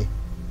completely.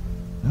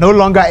 No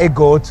longer a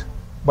goat,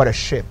 but a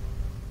sheep.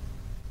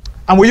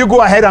 And will you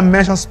go ahead and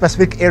mention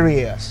specific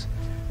areas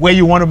where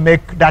you want to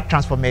make that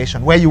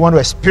transformation, where you want to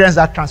experience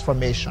that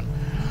transformation?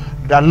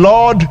 That,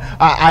 Lord,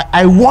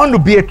 I want to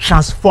be a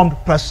transformed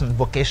person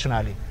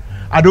vocationally.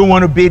 I don't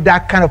want to be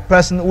that kind of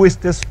person who is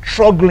still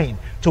struggling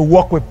to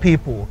work with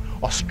people,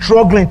 or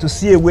struggling to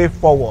see a way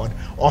forward,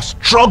 or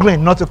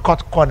struggling not to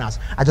cut corners.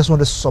 I just want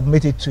to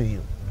submit it to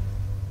you.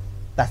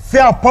 That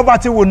fear of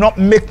poverty will not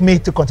make me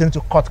to continue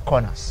to cut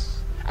corners.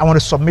 I want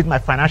to submit my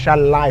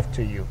financial life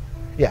to you.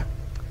 Yeah.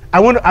 I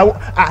want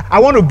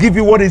to give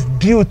you what is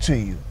due to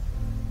you.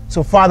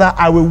 So, Father,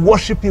 I will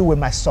worship you with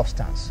my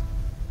substance.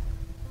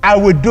 I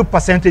will do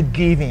percentage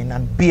giving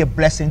and be a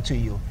blessing to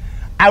you.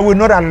 I will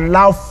not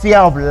allow fear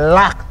of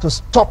lack to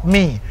stop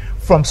me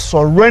from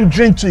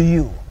surrendering to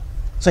you.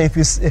 So if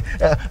you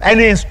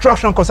any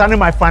instruction concerning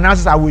my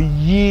finances, I will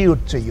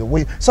yield to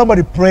you.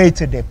 Somebody pray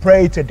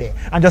today,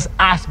 and just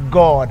ask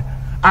God,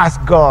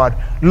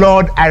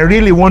 Lord, I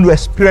really want to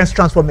experience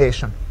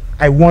transformation.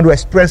 I want to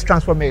experience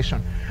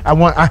transformation.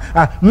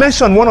 I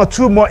mention one or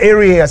two more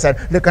areas.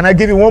 Can I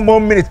give you 1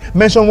 more minute?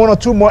 Mention 1 or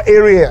 2 more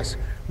areas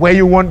where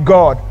you want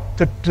God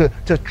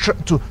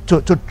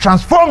to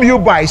transform you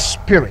by His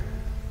Spirit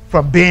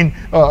from being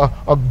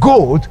a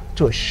goat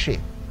to a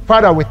sheep.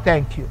 Father, we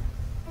thank you.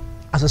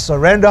 As we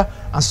surrender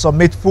and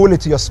submit fully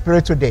to your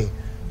Spirit today,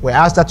 we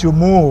ask that you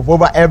move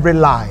over every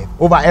life,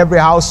 over every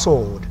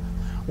household.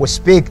 We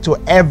speak to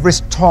every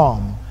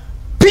storm.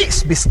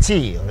 Peace be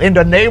still in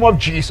the name of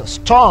Jesus.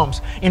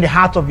 Storms in the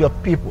heart of your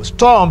people,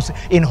 storms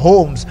in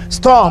homes,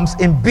 storms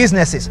in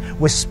businesses.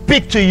 We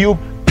speak to you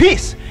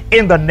peace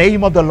in the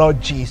name of the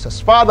Lord Jesus.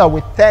 Father,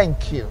 we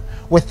thank you.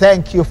 We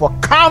thank you for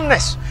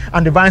calmness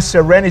and divine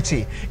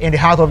serenity in the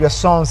heart of your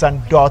sons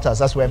and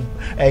daughters. As we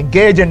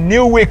engage in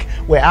new week,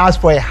 we ask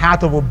for a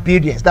heart of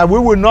obedience, that we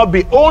will not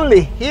be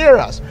only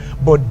hearers,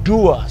 but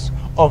doers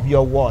of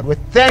your word. We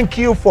thank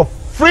you for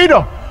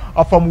freedom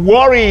from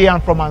worry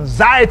and from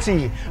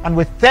anxiety, and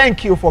we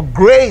thank you for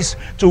grace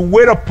to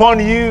wait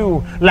upon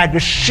you like the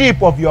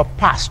sheep of your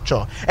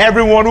pasture.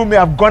 Everyone who may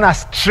have gone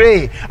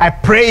astray, I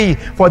pray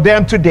for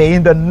them today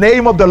in the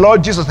name of the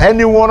Lord Jesus.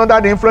 Anyone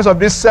under the influence of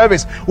this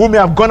service who may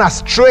have gone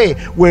astray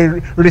will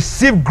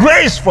receive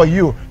grace for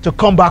you to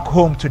come back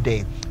home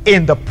today,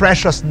 in the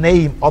precious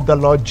name of the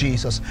Lord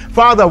Jesus.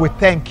 Father, we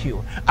thank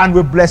you and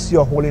we bless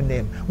your holy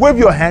name. Wave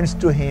your hands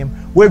to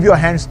Him. Wave your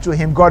hands to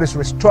Him. God is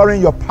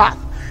restoring your path.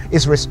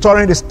 Is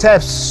restoring the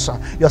steps,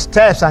 your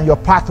steps and your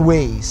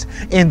pathways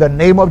in the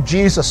name of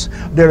Jesus,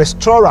 the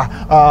restorer.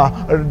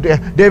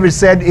 David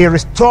said, He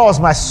restores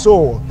my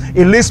soul.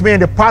 He leads me in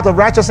the path of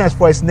righteousness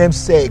for His name's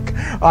sake.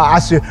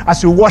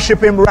 As you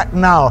worship Him right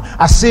now,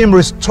 I see Him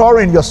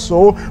restoring your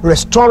soul,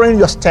 restoring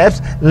your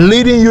steps,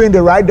 leading you in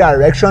the right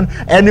direction.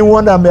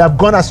 Anyone that may have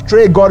gone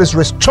astray, God is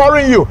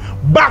restoring you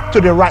back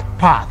to the right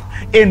path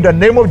in the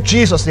name of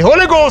Jesus. The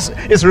Holy Ghost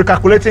is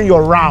recalculating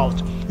your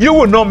route. You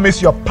will not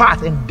miss your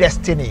path in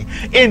destiny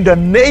in the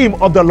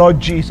name of the Lord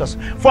Jesus.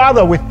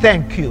 Father, we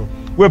thank you.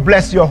 We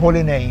bless your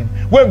holy name.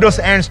 Wave those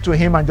hands to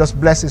Him and just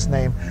bless His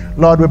name.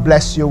 Lord, we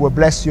bless you. We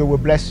bless you. We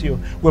bless you.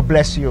 We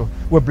bless you.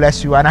 We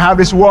bless you. And I have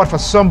this word for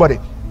somebody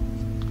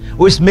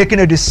who is making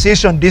a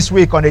decision this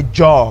week on a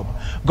job.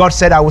 God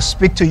said, I will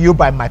speak to you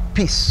by my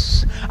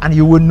peace, and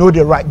you will know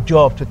the right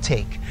job to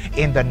take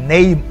in the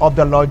name of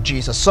the Lord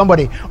Jesus.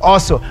 Somebody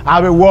also, I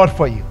have a word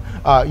for you.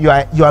 you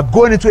are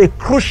going into a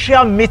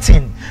crucial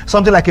meeting,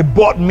 something like a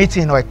board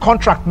meeting or a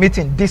contract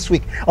meeting this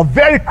week, a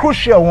very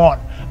crucial one.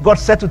 God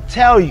said to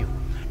tell you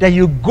that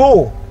you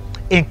go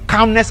in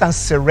calmness and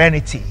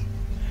serenity.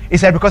 He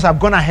said, because I've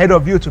gone ahead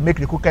of you to make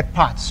the crooked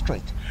path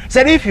straight. He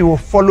said, if you will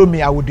follow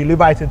me, I will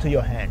deliver it into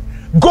your hand.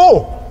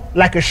 Go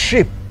like a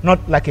sheep,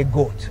 not like a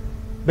goat,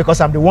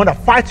 because I'm the one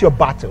that fights your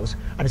battles.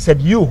 And he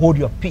said, you hold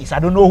your peace. I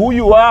don't know who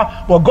you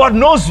are, but God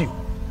knows you.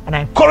 And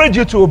I encourage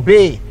you to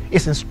obey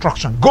his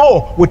instruction.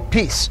 Go with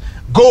peace.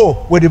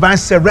 Go with divine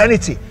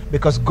serenity,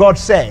 because God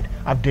said,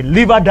 I've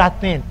delivered that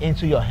thing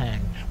into your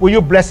hand. Will you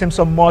bless him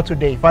some more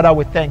today? Father,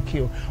 we thank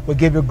you. We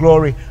give you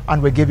glory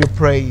and we give you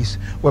praise.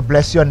 We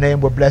bless your name.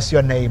 We bless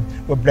your name.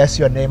 We bless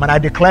your name. And I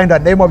declare in the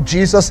name of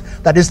Jesus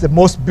that is the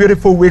most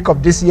beautiful week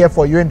of this year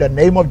for you, in the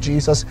name of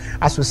Jesus,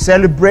 as we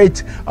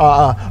celebrate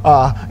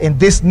in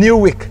this new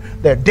week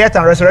the death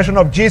and resurrection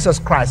of Jesus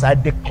Christ. I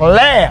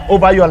declare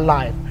over your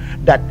life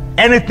that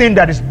anything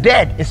that is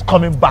dead is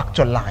coming back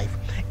to life.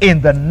 In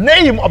the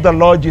name of the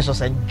Lord Jesus,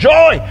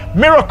 enjoy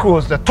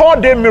miracles, the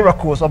third-day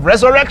miracles of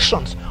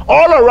resurrections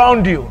all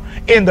around you.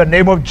 In the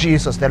name of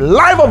Jesus, the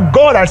life of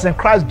God that's in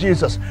Christ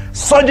Jesus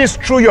surges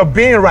through your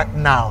being right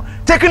now,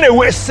 taking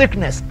away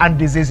sickness and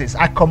diseases.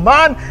 I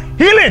command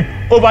healing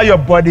over your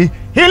body,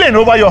 healing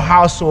over your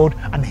household,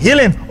 and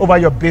healing over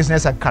your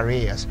business and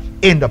careers.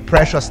 In the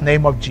precious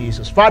name of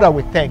Jesus. Father,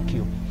 we thank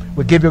you.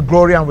 We give you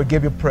glory and we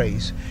give you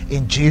praise.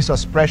 In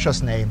Jesus'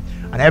 precious name.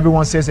 And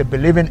everyone says a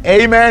believing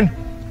amen.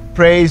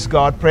 Praise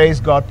God,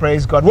 praise God,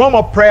 praise God. One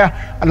more prayer.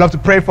 I'd love to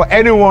pray for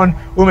anyone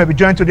who may be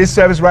joining to this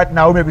service right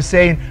now, who may be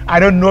saying, I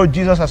don't know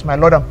Jesus as my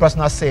Lord and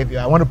personal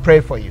Savior. I want to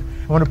pray for you.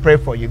 I want to pray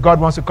for you. God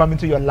wants to come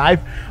into your life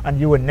and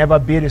you will never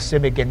be the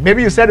same again.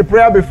 Maybe you said the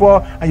prayer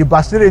before and you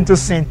backslid into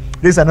sin.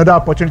 This is another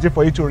opportunity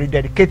for you to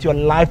rededicate your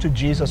life to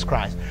Jesus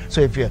Christ.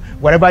 So if you,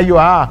 wherever you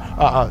are,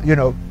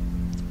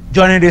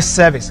 joining this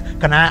service,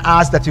 can I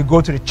ask that you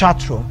go to the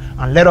chat room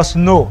and let us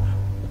know,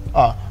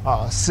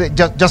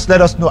 just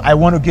let us know, I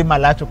want to give my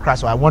life to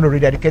Christ, or I want to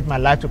rededicate my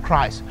life to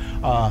Christ,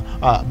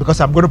 because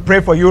I'm going to pray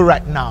for you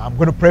right now. I'm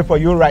going to pray for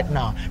you right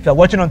now. If you're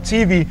watching on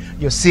TV,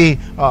 you see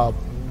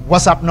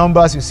WhatsApp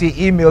numbers, you see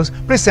emails.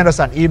 Please send us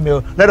an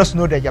email. Let us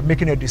know that you're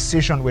making a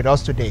decision with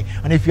us today.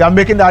 And if you are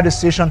making that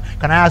decision,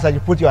 can I ask that you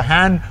put your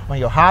hand on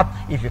your heart?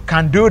 If you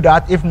can't do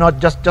that, if not,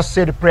 just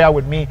say the prayer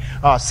with me.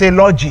 Say,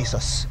 Lord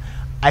Jesus,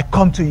 I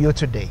come to you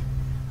today.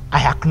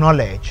 I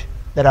acknowledge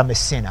that I'm a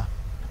sinner.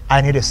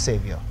 I need a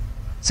Savior.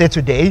 Say,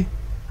 today,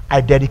 I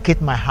dedicate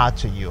my heart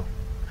to you.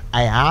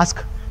 I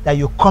ask that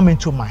you come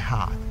into my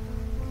heart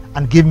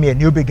and give me a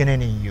new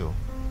beginning in you.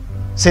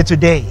 Say,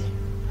 today,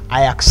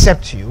 I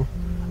accept you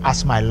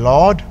as my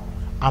Lord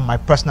and my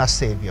personal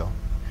Savior.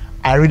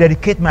 I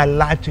rededicate my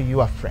life to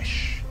you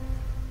afresh.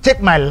 Take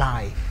my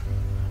life.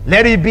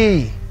 Let it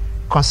be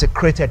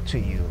consecrated to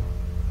you.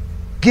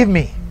 Give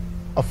me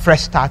a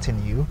fresh start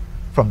in you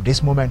from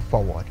this moment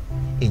forward.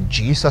 In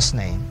Jesus'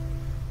 name,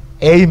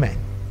 amen.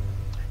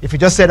 If you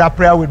just said that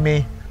prayer with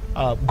me,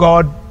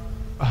 God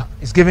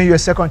is giving you a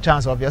second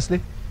chance,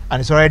 obviously, and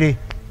it's already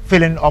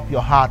filling up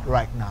your heart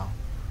right now.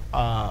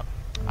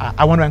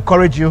 I want to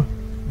encourage you,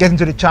 get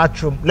into the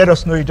chat room. Let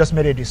us know you just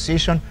made a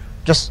decision.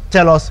 Just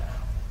tell us,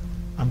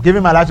 I'm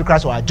giving my life to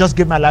Christ, or I just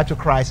gave my life to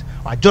Christ,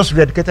 or I just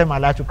rededicated my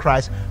life to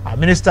Christ. Our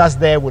ministers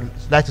there would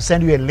like to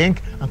send you a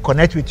link and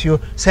connect with you,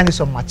 send you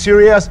some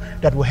materials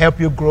that will help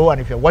you grow. And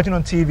if you're watching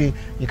on TV,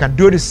 you can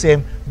do the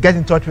same. Get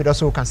in touch with us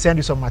so we can send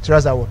you some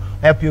materials that will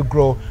help you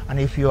grow. And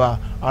if you are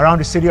around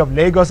the city of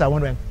Lagos, I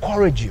want to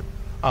encourage you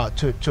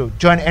to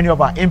join any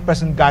of our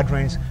in-person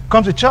gatherings.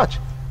 Come to church.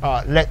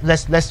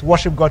 Let's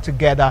worship God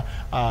together.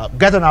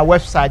 Get on our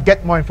website,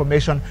 get more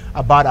information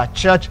about our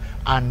church,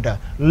 and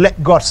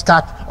let God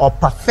start or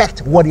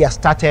perfect what he has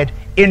started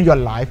in your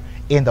life,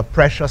 in the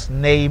precious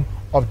name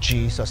of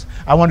Jesus.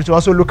 I want you to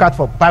also look out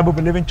for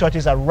Bible-believing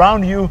churches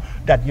around you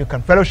that you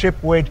can fellowship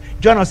with.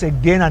 Join us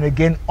again and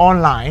again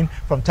online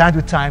from time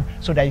to time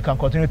so that you can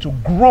continue to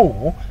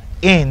grow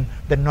in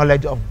the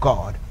knowledge of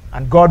God.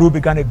 And God who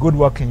began a good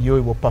work in you,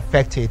 he will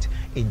perfect it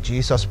in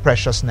Jesus'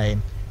 precious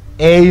name.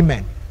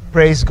 Amen.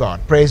 Praise God,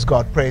 praise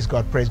God, praise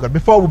God, praise God.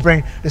 Before we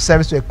bring the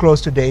service to a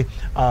close today,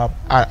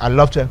 I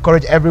love to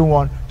encourage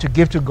everyone to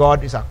give to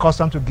God. It's our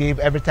custom to give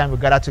every time we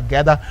gather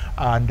together.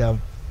 And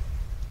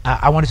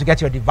I want you to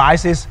get your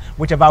devices,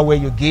 whichever way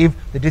you give.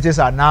 The details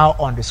are now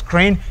on the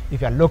screen.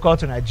 If you're local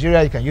to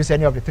Nigeria, you can use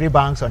any of the 3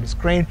 banks on the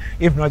screen.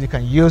 If not, you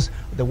can use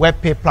the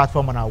WebPay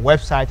platform on our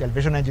website,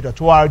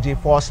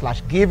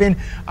 elevationng.org/giving.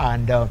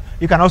 And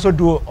you can also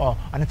do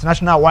an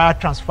international wire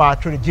transfer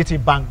through the GT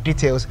Bank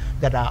details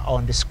that are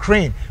on the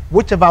screen.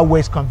 Whichever way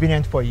is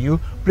convenient for you,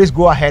 please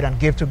go ahead and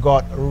give to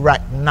God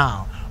right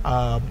now.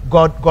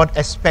 God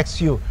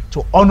expects you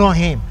to honor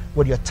him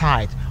with your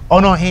tithe,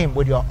 honor him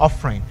with your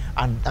offering,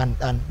 and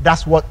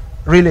that's what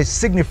really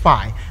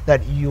signify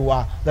that you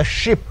are the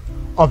sheep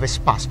of his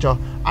pasture.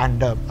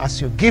 And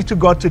as you give to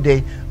God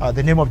today,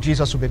 the name of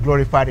Jesus will be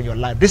glorified in your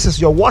life. This is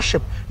your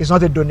worship. It's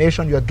not a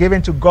donation. You're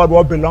giving to God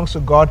what belongs to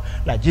God.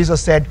 Like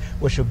Jesus said,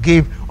 we should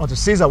give unto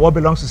Caesar what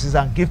belongs to Caesar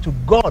and give to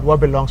God what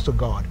belongs to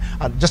God.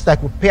 And just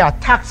like we pay our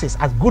taxes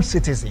as good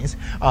citizens,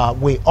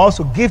 we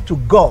also give to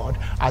God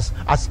as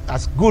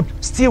good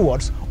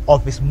stewards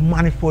of his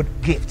manifold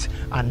gift.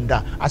 And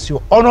as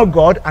you honor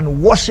God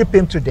and worship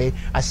him today,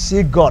 I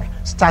see God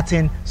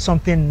starting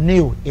something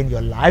new in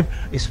your life.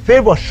 His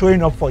favor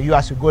showing up for you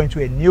as you go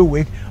into a new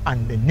week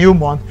and a new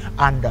month,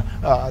 and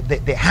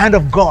the hand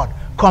of God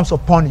comes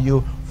upon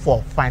you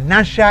for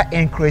financial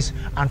increase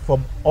and for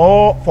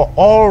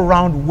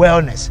all-round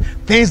wellness.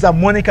 Things that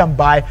money can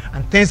buy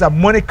and things that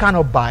money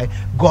cannot buy,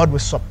 God will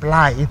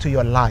supply into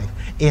your life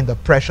in the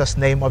precious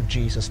name of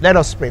Jesus. Let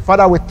us pray.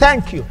 Father, we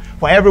thank you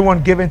for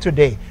everyone giving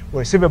today. We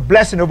receive a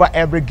blessing over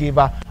every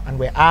giver, and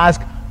we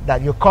ask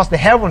that you cause the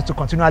heavens to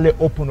continually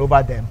open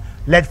over them.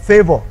 Let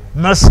favor,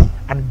 mercy,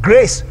 and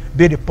grace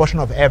be the portion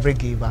of every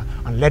giver,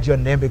 and let your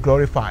name be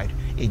glorified.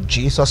 In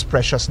Jesus'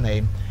 precious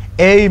name,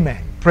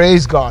 amen.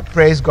 Praise God,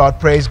 praise God,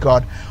 praise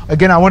God.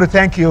 Again, I want to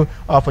thank you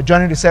for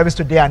joining the service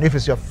today. And if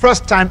it's your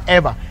first time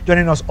ever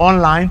joining us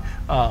online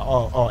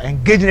or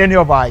engaging in any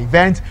of our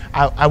events,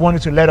 I want you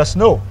to let us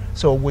know.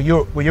 So will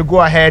you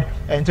go ahead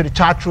into the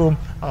chat room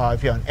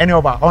if you're on any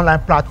of our online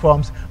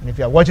platforms, and if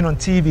you're watching on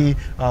TV,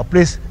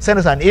 please send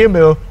us an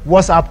email,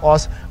 WhatsApp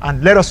us,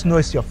 and let us know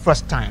it's your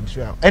first time.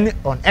 So if you're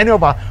on any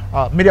of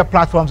our media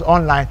platforms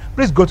online,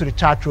 please go to the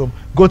chat room,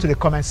 go to the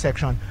comment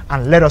section,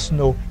 and let us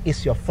know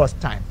it's your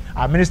first time.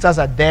 Our ministers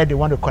are there. They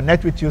want to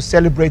connect with you,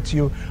 celebrate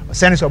you,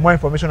 send you some more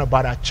information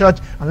about our church,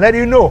 and let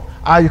you know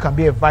how you can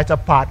be a vital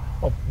part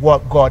of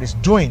what God is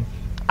doing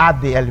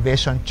at the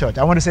Elevation Church.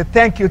 I want to say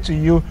thank you to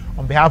you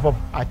on behalf of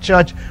our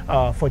church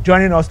for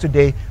joining us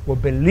today. We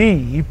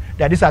believe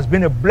that this has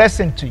been a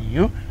blessing to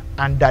you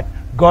and that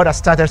God has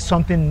started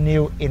something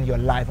new in your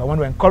life. I want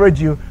to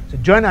encourage you to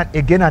join us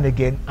again and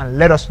again and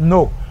let us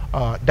know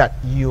that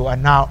you are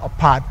now a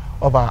part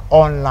of our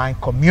online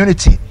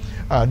community.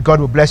 God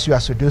will bless you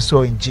as you do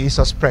so in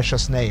Jesus'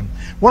 precious name.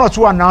 One or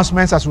two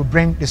announcements as we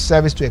bring the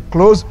service to a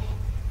close.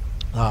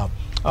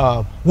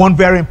 One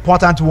very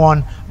important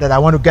one that I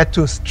want to get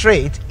to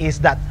straight is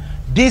that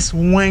this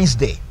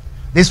Wednesday,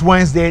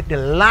 the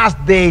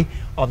last day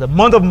of the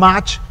month of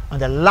March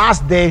and the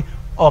last day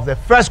of the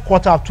first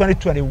quarter of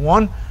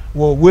 2021,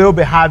 we will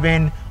be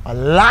having a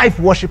live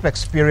worship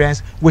experience,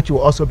 which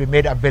will also be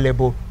made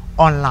available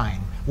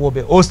online. We'll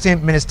be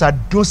hosting Minister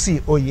Dusi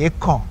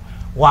Oyekon.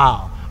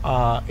 Wow.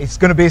 It's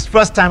going to be his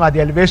first time at the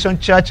Elevation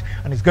Church,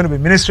 and he's going to be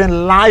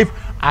ministering live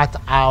at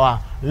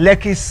our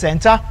Lekki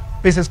Center,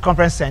 Pieces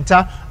Conference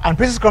Center. And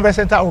Pieces Conference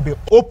Center will be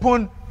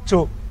open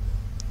to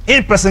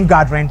in-person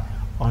gathering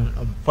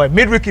for a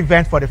midweek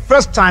event for the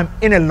first time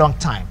in a long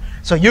time.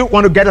 So you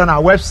want to get on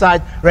our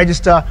website,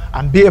 register,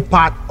 and be a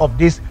part of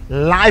this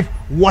live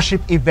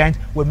worship event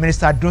with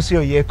Minister Dusi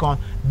Oyekon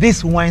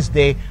this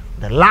Wednesday,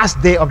 the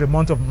last day of the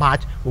month of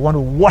March. We want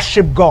to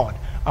worship God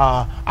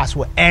as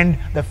we end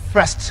the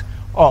first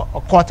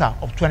quarter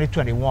of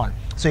 2021.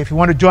 So if you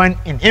want to join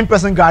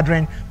in-person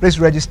gathering, please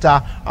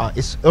register.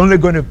 It's only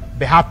going to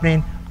be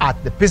happening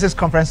at the Pieces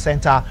Conference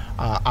Center,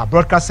 our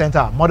broadcast center,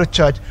 our mother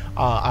church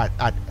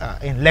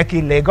in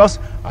Lekki, Lagos.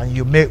 And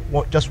you may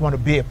just want to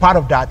be a part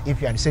of that if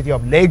you're in the city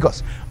of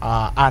Lagos.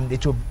 And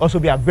it will also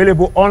be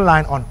available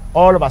online on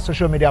all of our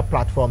social media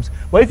platforms.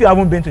 But if you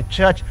haven't been to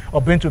church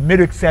or been to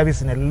midweek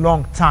service in a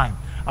long time,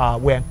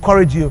 we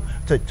encourage you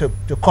to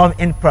come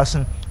in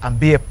person and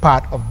be a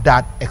part of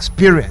that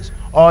experience.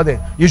 All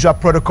the usual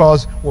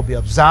protocols will be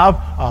observed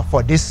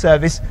for this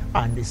service,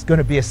 and it's going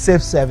to be a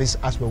safe service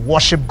as we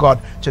worship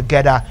God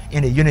together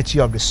in the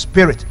unity of the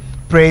Spirit.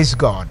 Praise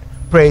God.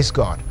 Praise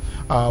God.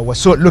 We're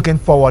so looking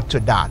forward to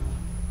that.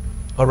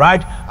 All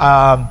right.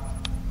 I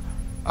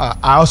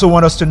also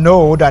want us to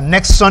know that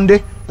next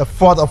Sunday, the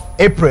 4th of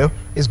April,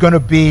 is going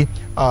to be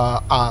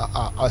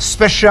a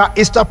special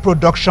Easter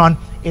production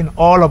in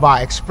all of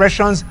our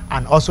expressions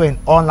and also in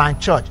online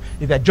church.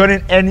 If you're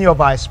joining any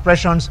of our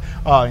expressions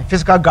in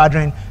physical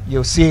gathering,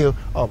 you'll see a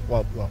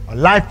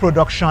live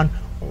production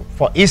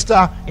for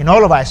Easter in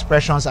all of our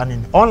expressions, and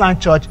in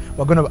online church,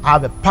 we're going to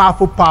have a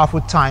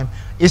powerful time.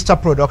 Easter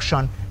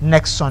production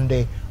next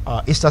Sunday.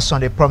 Easter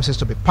Sunday promises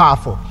to be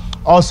powerful.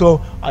 Also,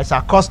 it's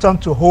our custom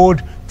to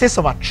hold Taste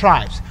of Our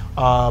Tribes,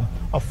 a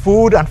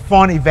food and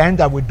fun event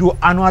that we do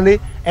annually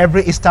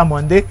every Easter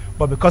Monday,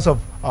 but because of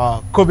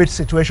COVID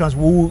situations,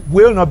 we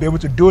will not be able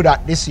to do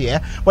that this year.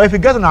 But if you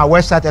get on our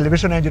website,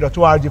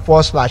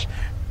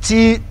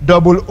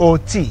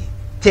 elevationng.org/TOOT,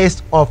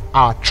 Taste of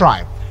Our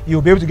Tribe,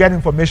 you'll be able to get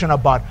information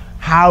about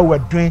how we're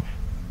doing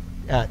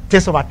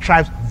Taste of Our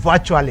Tribes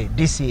virtually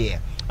this year.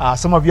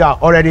 Some of you are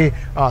already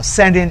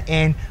sending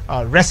in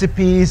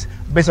recipes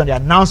based on the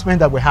announcement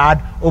that we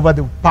had over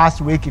the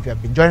past week. If you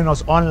have been joining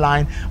us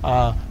online,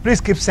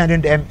 please keep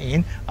sending them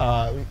in.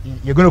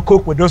 You're going to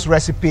cook with those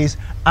recipes,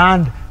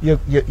 and you're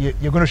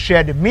going to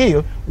share the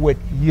meal with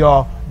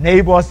your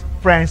neighbors,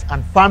 friends,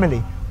 and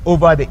family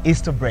over the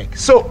Easter break.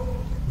 So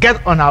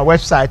get on our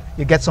website,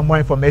 you get some more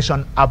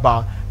information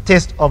about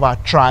Taste of Our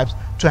Tribes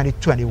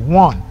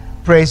 2021.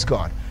 Praise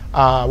God.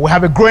 We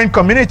have a growing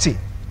community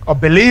of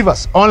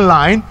believers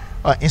online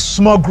in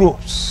small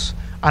groups,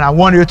 and I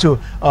want you to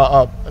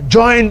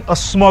join a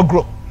small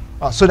group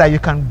so that you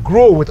can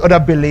grow with other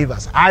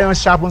believers. Iron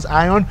sharpens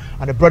iron,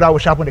 and the brother will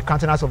sharpen the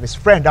countenance of his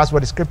friend. That's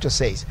what the scripture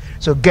says.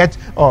 So get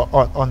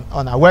on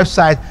our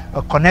website,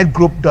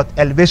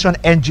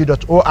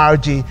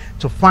 connectgroup.elevationg.org,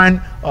 to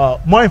find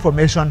more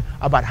information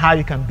about how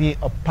you can be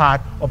a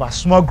part of our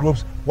small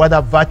groups, whether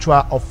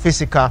virtual or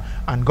physical,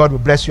 and God will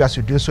bless you as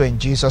you do so in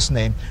Jesus'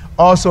 name.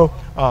 Also,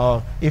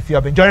 if you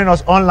have been joining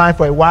us online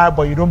for a while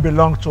but you don't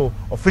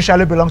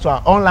officially belong to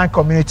our online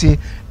community,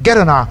 get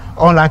on our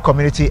online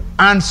community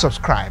and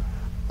subscribe.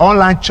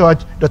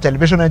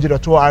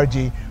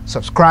 onlinechurch.elevationg.org.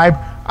 Subscribe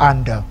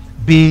and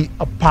be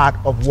a part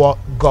of what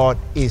God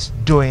is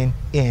doing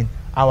in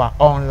our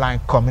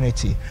online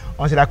community.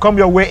 Until I come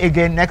your way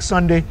again next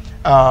Sunday,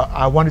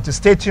 I want you to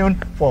stay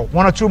tuned for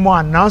one or two more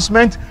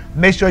announcements.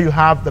 Make sure you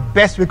have the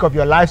best week of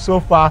your life so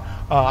far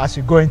as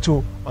you go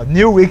into a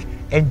new week.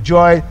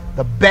 Enjoy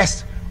the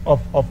best of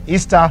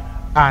Easter,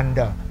 and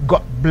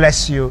God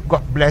bless you.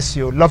 God bless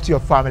you. Love to your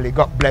family.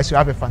 God bless you.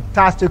 Have a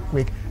fantastic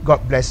week.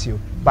 God bless you.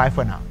 Bye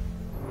for now.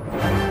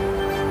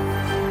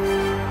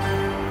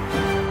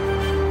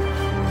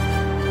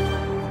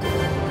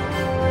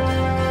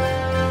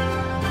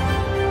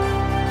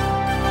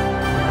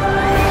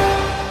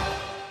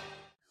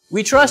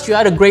 We trust you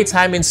had a great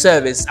time in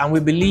service, and we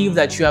believe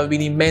that you have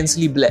been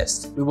immensely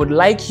blessed. We would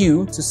like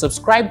you to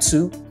subscribe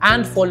to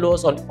and follow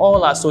us on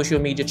all our social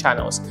media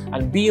channels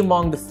and be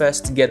among the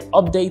first to get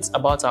updates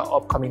about our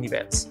upcoming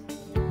events.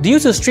 Due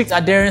to strict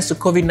adherence to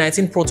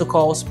COVID-19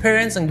 protocols,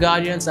 parents and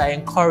guardians are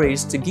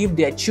encouraged to give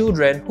their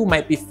children who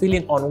might be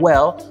feeling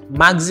unwell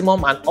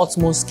maximum and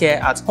utmost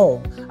care at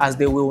home, as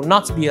they will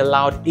not be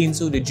allowed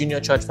into the junior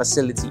church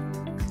facility.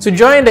 To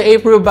join the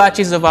April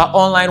batches of our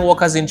online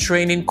Workers in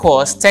Training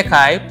course,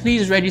 TechEye,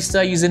 please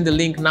register using the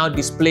link now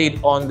displayed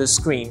on the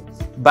screen.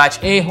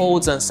 Batch A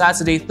holds on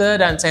Saturday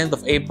 3rd and 10th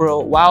of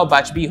April, while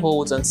Batch B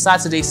holds on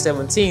Saturday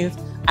 17th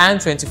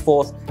and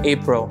 24th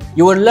April.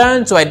 You will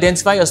learn to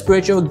identify your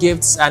spiritual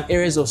gifts and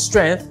areas of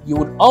strength. You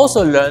would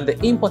also learn the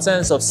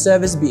importance of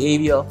service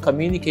behavior,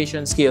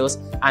 communication skills,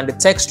 and the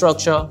tech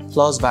structure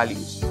plus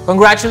values.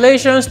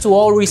 Congratulations to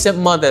all recent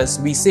mothers.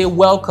 We say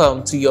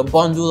welcome to your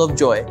bundle of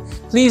joy.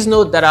 Please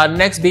note that our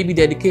next baby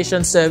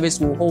dedication service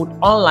will hold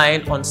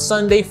online on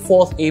Sunday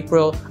 4th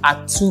April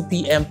at 2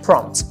 p.m.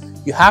 prompt.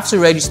 You have to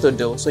register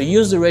though, so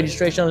use the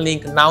registration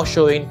link now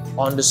showing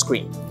on the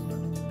screen.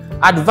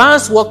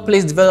 Advanced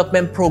Workplace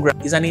Development Program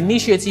is an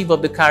initiative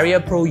of the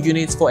Career Pro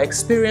unit for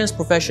experienced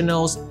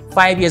professionals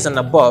 5 years and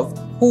above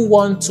who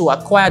want to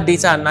acquire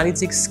data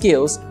analytics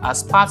skills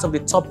as part of the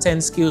top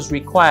 10 skills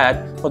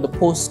required for the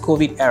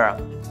post-COVID era.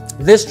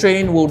 This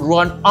training will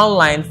run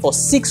online for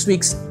 6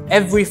 weeks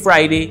every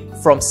Friday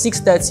from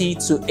 6:30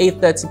 to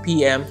 8:30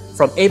 p.m.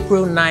 from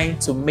April 9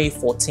 to May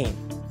 14.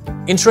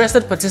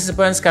 Interested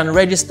participants can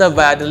register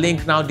via the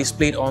link now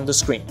displayed on the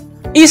screen.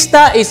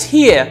 Easter is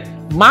here.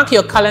 Mark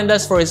your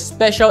calendars for a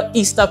special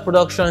Easter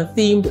production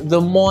themed The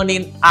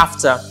Morning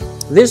After.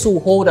 This will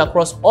hold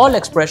across all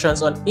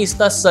expressions on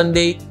Easter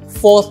Sunday,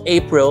 4th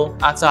April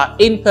at our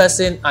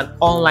in-person and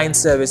online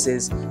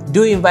services.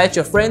 Do invite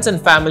your friends and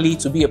family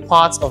to be a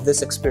part of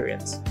this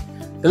experience.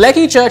 The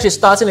Lekki Church is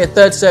starting a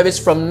third service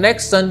from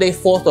next Sunday,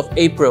 4th of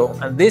April,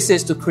 and this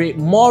is to create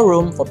more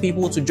room for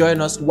people to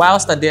join us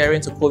whilst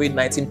adhering to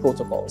COVID-19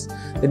 protocols.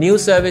 The new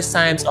service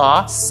times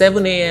are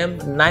 7 a.m.,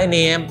 9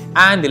 a.m.,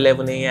 and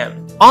 11 a.m.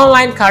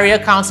 Online career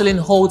counseling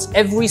holds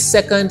every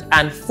second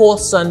and fourth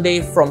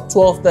Sunday from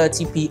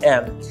 12:30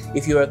 p.m.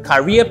 If you're a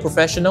career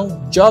professional,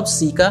 job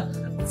seeker,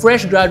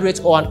 fresh graduate,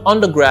 or an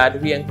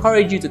undergrad, we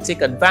encourage you to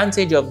take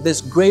advantage of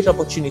this great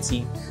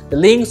opportunity. The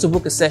link to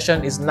book a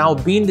session is now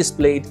being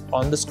displayed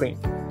on the screen.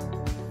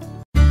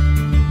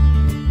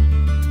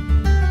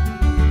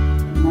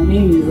 My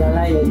name is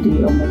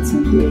Alayode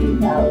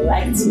Omotunde. I would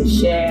like to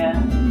share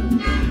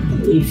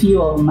a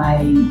few of my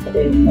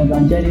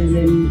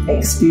evangelism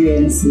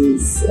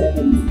experiences.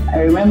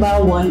 I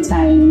remember one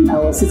time I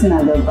was sitting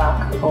at the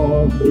back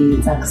of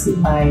a taxi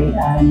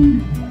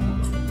and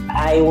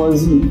I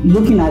was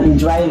looking at the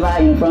driver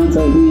in front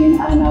of me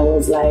and I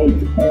was like,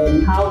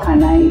 how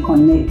can I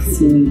connect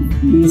to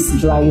this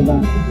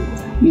driver?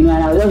 You know,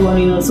 and I was just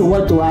wondering, so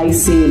what do I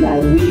say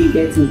that really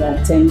gets his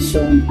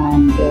attention?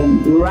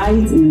 And right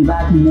in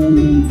that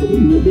moment,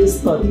 this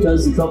thought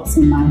just drops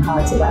in my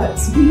heart that,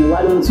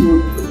 why don't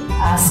you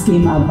ask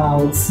him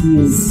about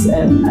his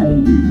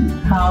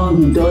how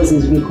he does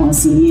his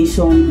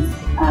reconciliation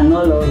and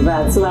all of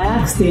that. So I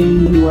asked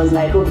him, he was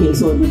like, okay,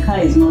 so the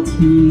car is not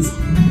his,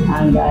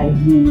 and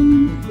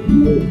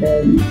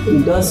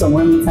he does some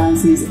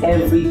remittances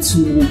every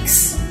 2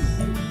 weeks.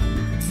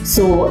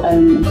 So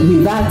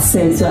with that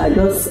said, so I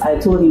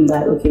told him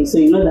that, okay, so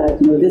that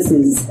this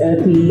is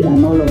earthly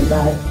and all of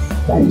that,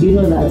 but you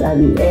know that at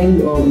the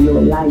end of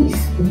your life,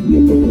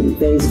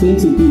 there is going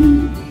to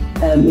be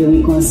a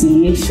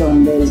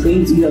reconciliation.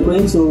 You are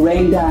going to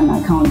render an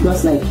account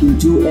just like you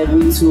do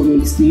every 2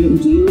 weeks. Do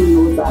you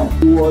know that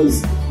it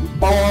was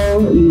all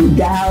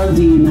dialed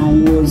in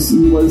and was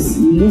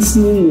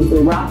listening with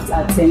rapt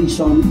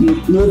attention? You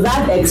know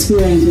that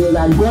experience, you know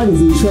that God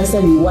is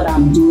interested in what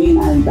I'm doing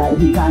and that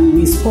He can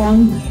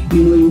respond,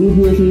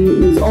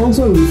 immediately, is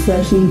also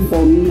refreshing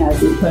for me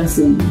as a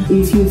person.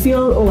 If you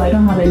feel, oh, I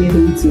don't have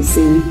anything to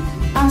say,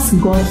 ask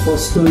God for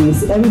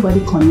stories.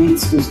 Everybody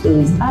connects to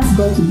stories. Ask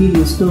God to give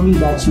you a story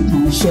that you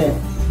can share,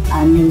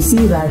 and you'll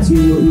see that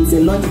it's a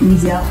lot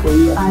easier for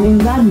you. And in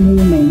that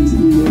moment,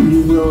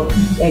 you will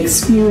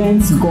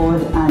experience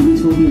God, and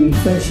it will be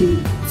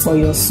refreshing for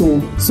your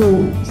soul.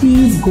 So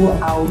please go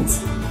out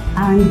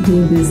and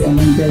do this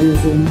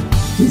evangelism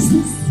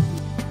business.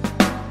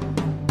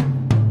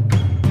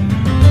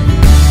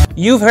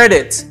 You've heard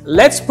it.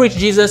 Let's preach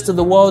Jesus to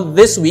the world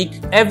this week,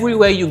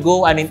 everywhere you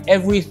go and in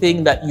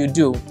everything that you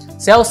do.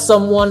 Tell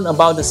someone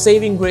about the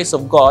saving grace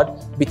of God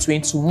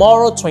between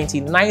tomorrow,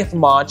 29th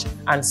March,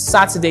 and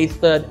Saturday,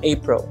 3rd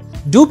April.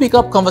 Do pick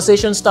up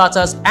conversation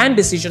starters and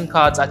decision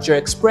cards at your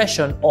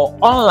expression or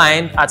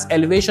online at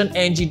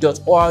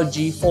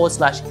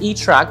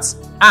elevationg.org/e-tracts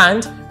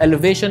and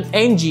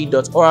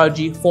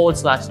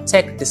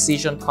elevationg.org/tech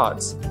decision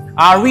cards.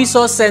 Our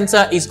resource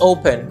center is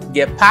open.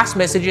 Get past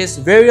messages,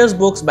 various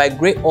books by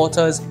great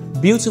authors,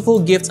 beautiful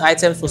gift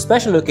items for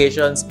special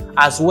occasions,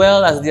 as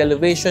well as the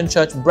Elevation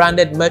Church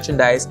branded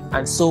merchandise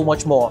and so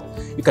much more.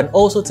 You can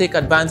also take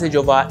advantage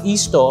of our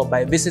e-store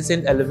by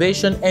visiting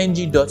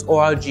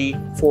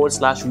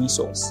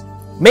elevationg.org/resource.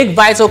 Make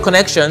vital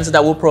connections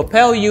that will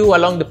propel you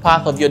along the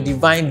path of your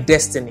divine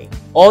destiny.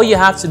 All you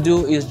have to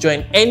do is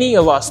join any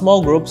of our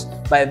small groups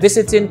by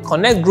visiting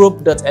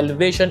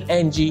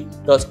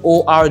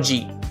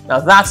connectgroup.elevationng.org. Now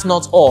that's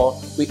not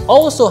all. We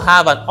also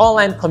have an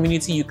online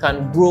community you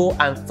can grow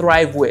and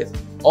thrive with.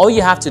 All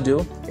you have to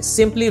do is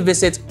simply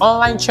visit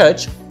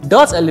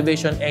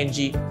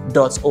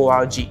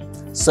onlinechurch.elevationng.org.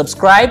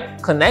 Subscribe,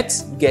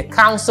 connect, get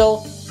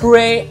counsel,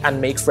 pray, and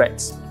make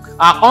friends.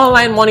 Our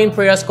online morning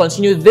prayers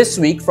continue this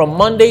week from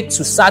Monday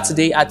to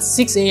Saturday at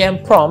 6 a.m.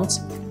 prompt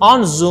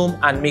on Zoom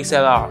and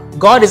MixLR.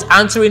 God is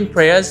answering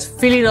prayers,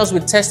 filling us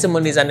with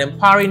testimonies, and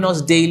empowering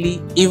us daily,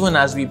 even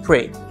as we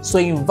pray. So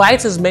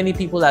invite as many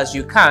people as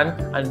you can,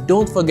 and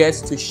don't forget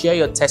to share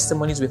your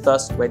testimonies with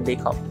us when they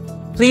come.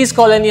 Please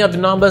call any of the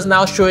numbers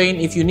now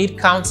showing if you need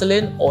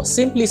counseling, or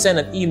simply send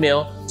an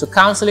email to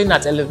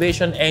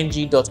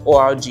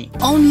counseling@elevationng.org.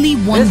 Only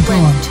one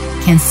God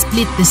can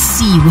split the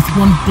sea with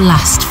one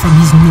blast from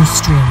His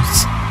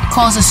nostrils,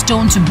 cause a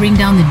stone to bring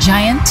down the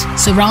giant,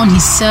 surround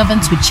His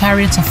servants with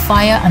chariots of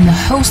fire and the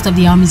host of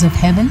the armies of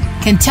heaven,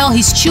 can tell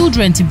His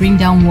children to bring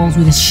down walls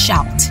with a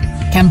shout,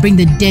 can bring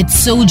the dead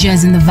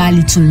soldiers in the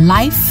valley to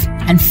life,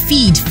 and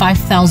feed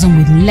 5,000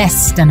 with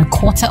less than a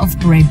quarter of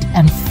bread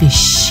and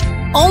fish.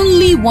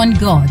 Only one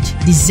God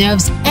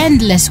deserves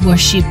endless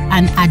worship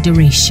and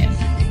adoration.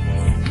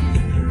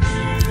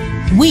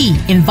 We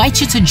invite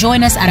you to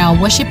join us at our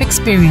worship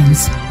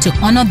experience to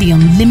honor the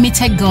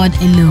unlimited God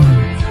alone.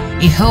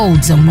 It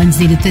holds on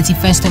Wednesday the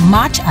 31st of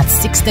March at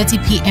 6:30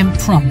 p.m.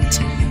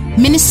 prompt.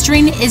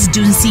 Ministering is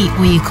Dunsi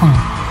Oyekon.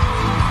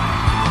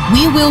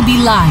 We will be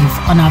live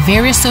on our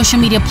various social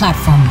media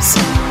platforms,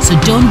 so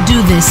don't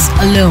do this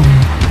alone.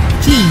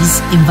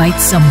 Please invite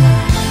someone.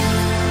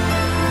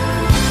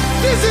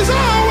 This is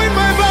all in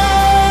my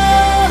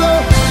blood.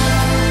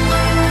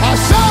 I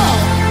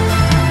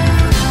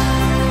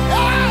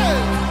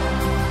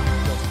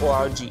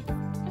 .org.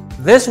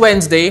 This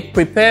Wednesday,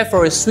 prepare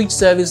for a sweet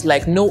service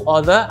like no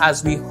other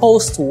as we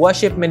host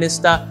worship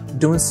minister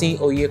Dunsi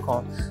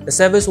Oyekon. The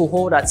service will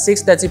hold at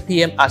 6:30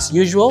 p.m. as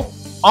usual,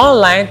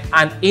 online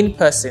and in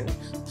person.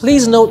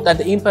 Please note that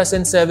the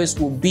in-person service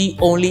will be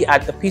only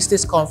at the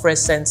Pistis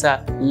Conference Center,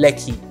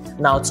 Lekki.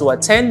 Now, to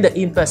attend the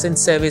in-person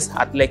service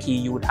at Lekki,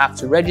 you would have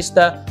to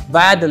register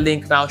via the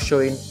link now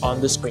showing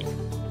on the screen.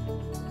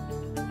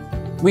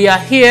 We are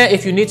here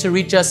if you need to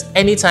reach us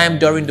anytime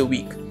during the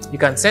week. You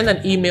can send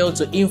an email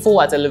to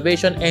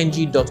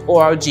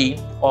info@elevationng.org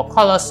or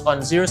call us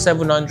on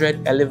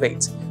 0700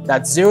 Elevate.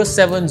 That's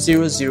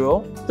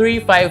 0700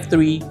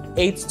 353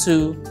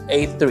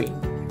 8283.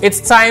 It's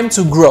time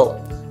to grow.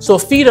 So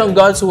feed on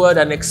God's word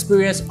and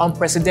experience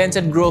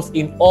unprecedented growth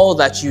in all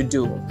that you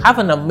do. Have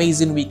an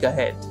amazing week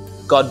ahead.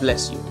 God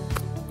bless you.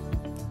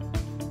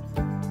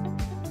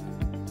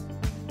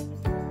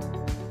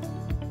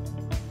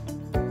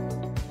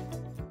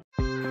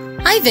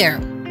 Hi there.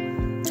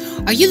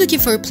 Are you looking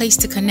for a place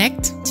to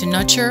connect, to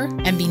nurture,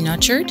 and be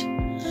nurtured?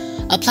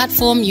 A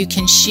platform you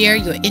can share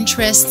your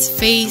interests,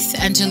 faith,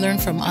 and to learn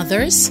from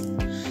others?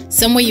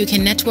 Somewhere you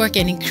can network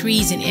and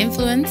increase in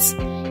influence,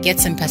 get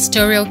some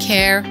pastoral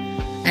care,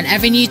 an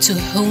avenue to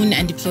hone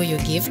and deploy your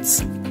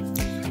gifts?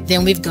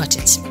 Then we've got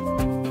it.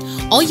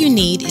 All you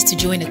need is to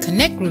join a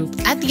Connect group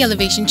at the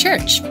Elevation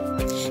Church.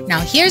 Now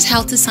here's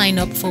how to sign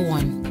up for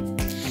one.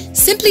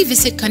 Simply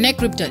visit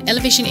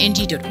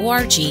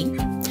connectgroup.elevationng.org,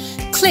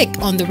 click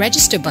on the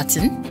register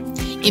button,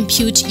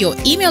 input your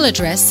email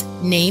address,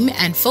 name,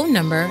 and phone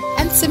number,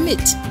 and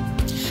submit.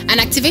 An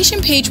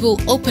activation page will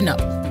open up.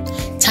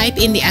 Type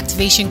in the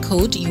activation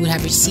code you would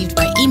have received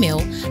by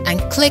email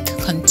and click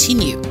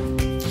Continue.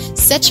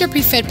 Set your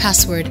preferred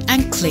password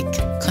and click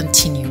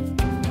Continue.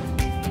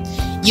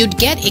 You'd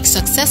get a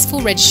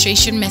successful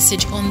registration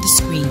message on the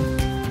screen.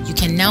 You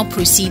can now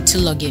proceed to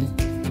log in.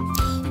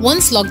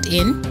 Once logged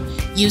in,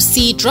 you'll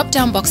see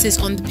drop-down boxes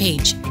on the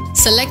page.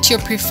 Select your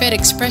preferred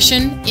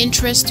expression,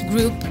 interest,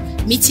 group,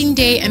 meeting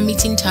day and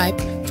meeting type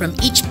from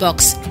each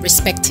box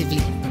respectively.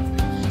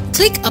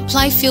 Click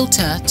Apply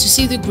Filter to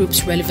see the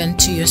groups relevant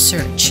to your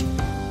search.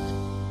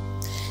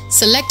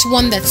 Select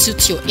one that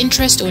suits your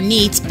interest or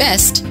needs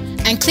best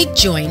and click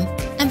Join,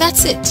 and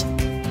that's it.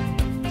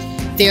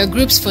 There are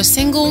groups for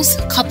singles,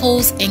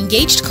 couples,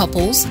 engaged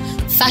couples,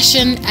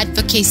 fashion,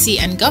 advocacy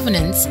and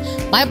governance,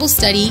 Bible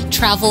study,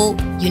 travel,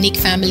 unique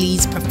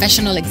families,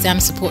 professional exam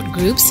support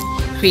groups,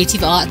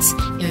 creative arts,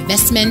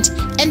 investment,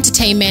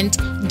 entertainment,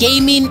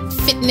 gaming,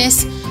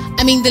 fitness.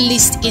 The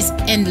list is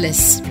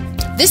endless.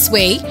 This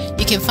way,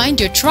 you can find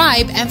your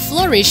tribe and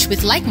flourish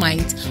with like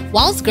minds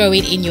whilst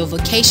growing in your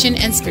vocation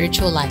and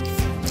spiritual life.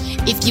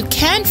 If you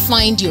can't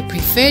find your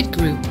preferred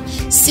group,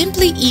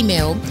 simply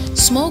email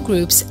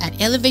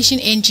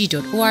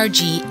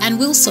smallgroups@elevationg.org and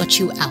we'll sort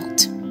you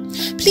out.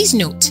 Please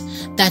note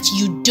that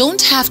you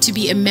don't have to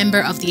be a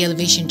member of the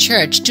Elevation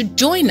Church to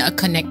join a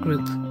Connect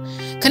group.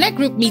 Connect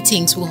group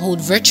meetings will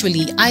hold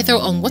virtually either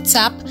on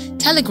WhatsApp,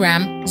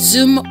 Telegram,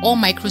 Zoom, or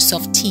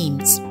Microsoft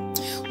Teams.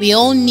 We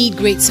all need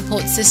great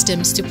support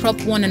systems to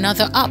prop one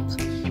another up,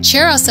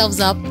 cheer ourselves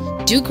up,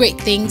 do great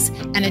things,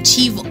 and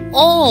achieve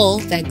all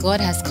that God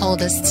has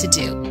called us to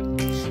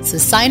do. So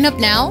sign up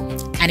now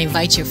and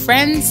invite your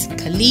friends,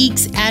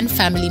 colleagues, and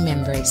family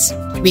members.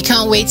 We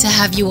can't wait to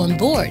have you on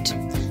board.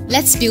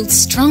 Let's build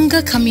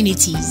stronger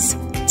communities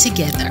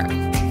together.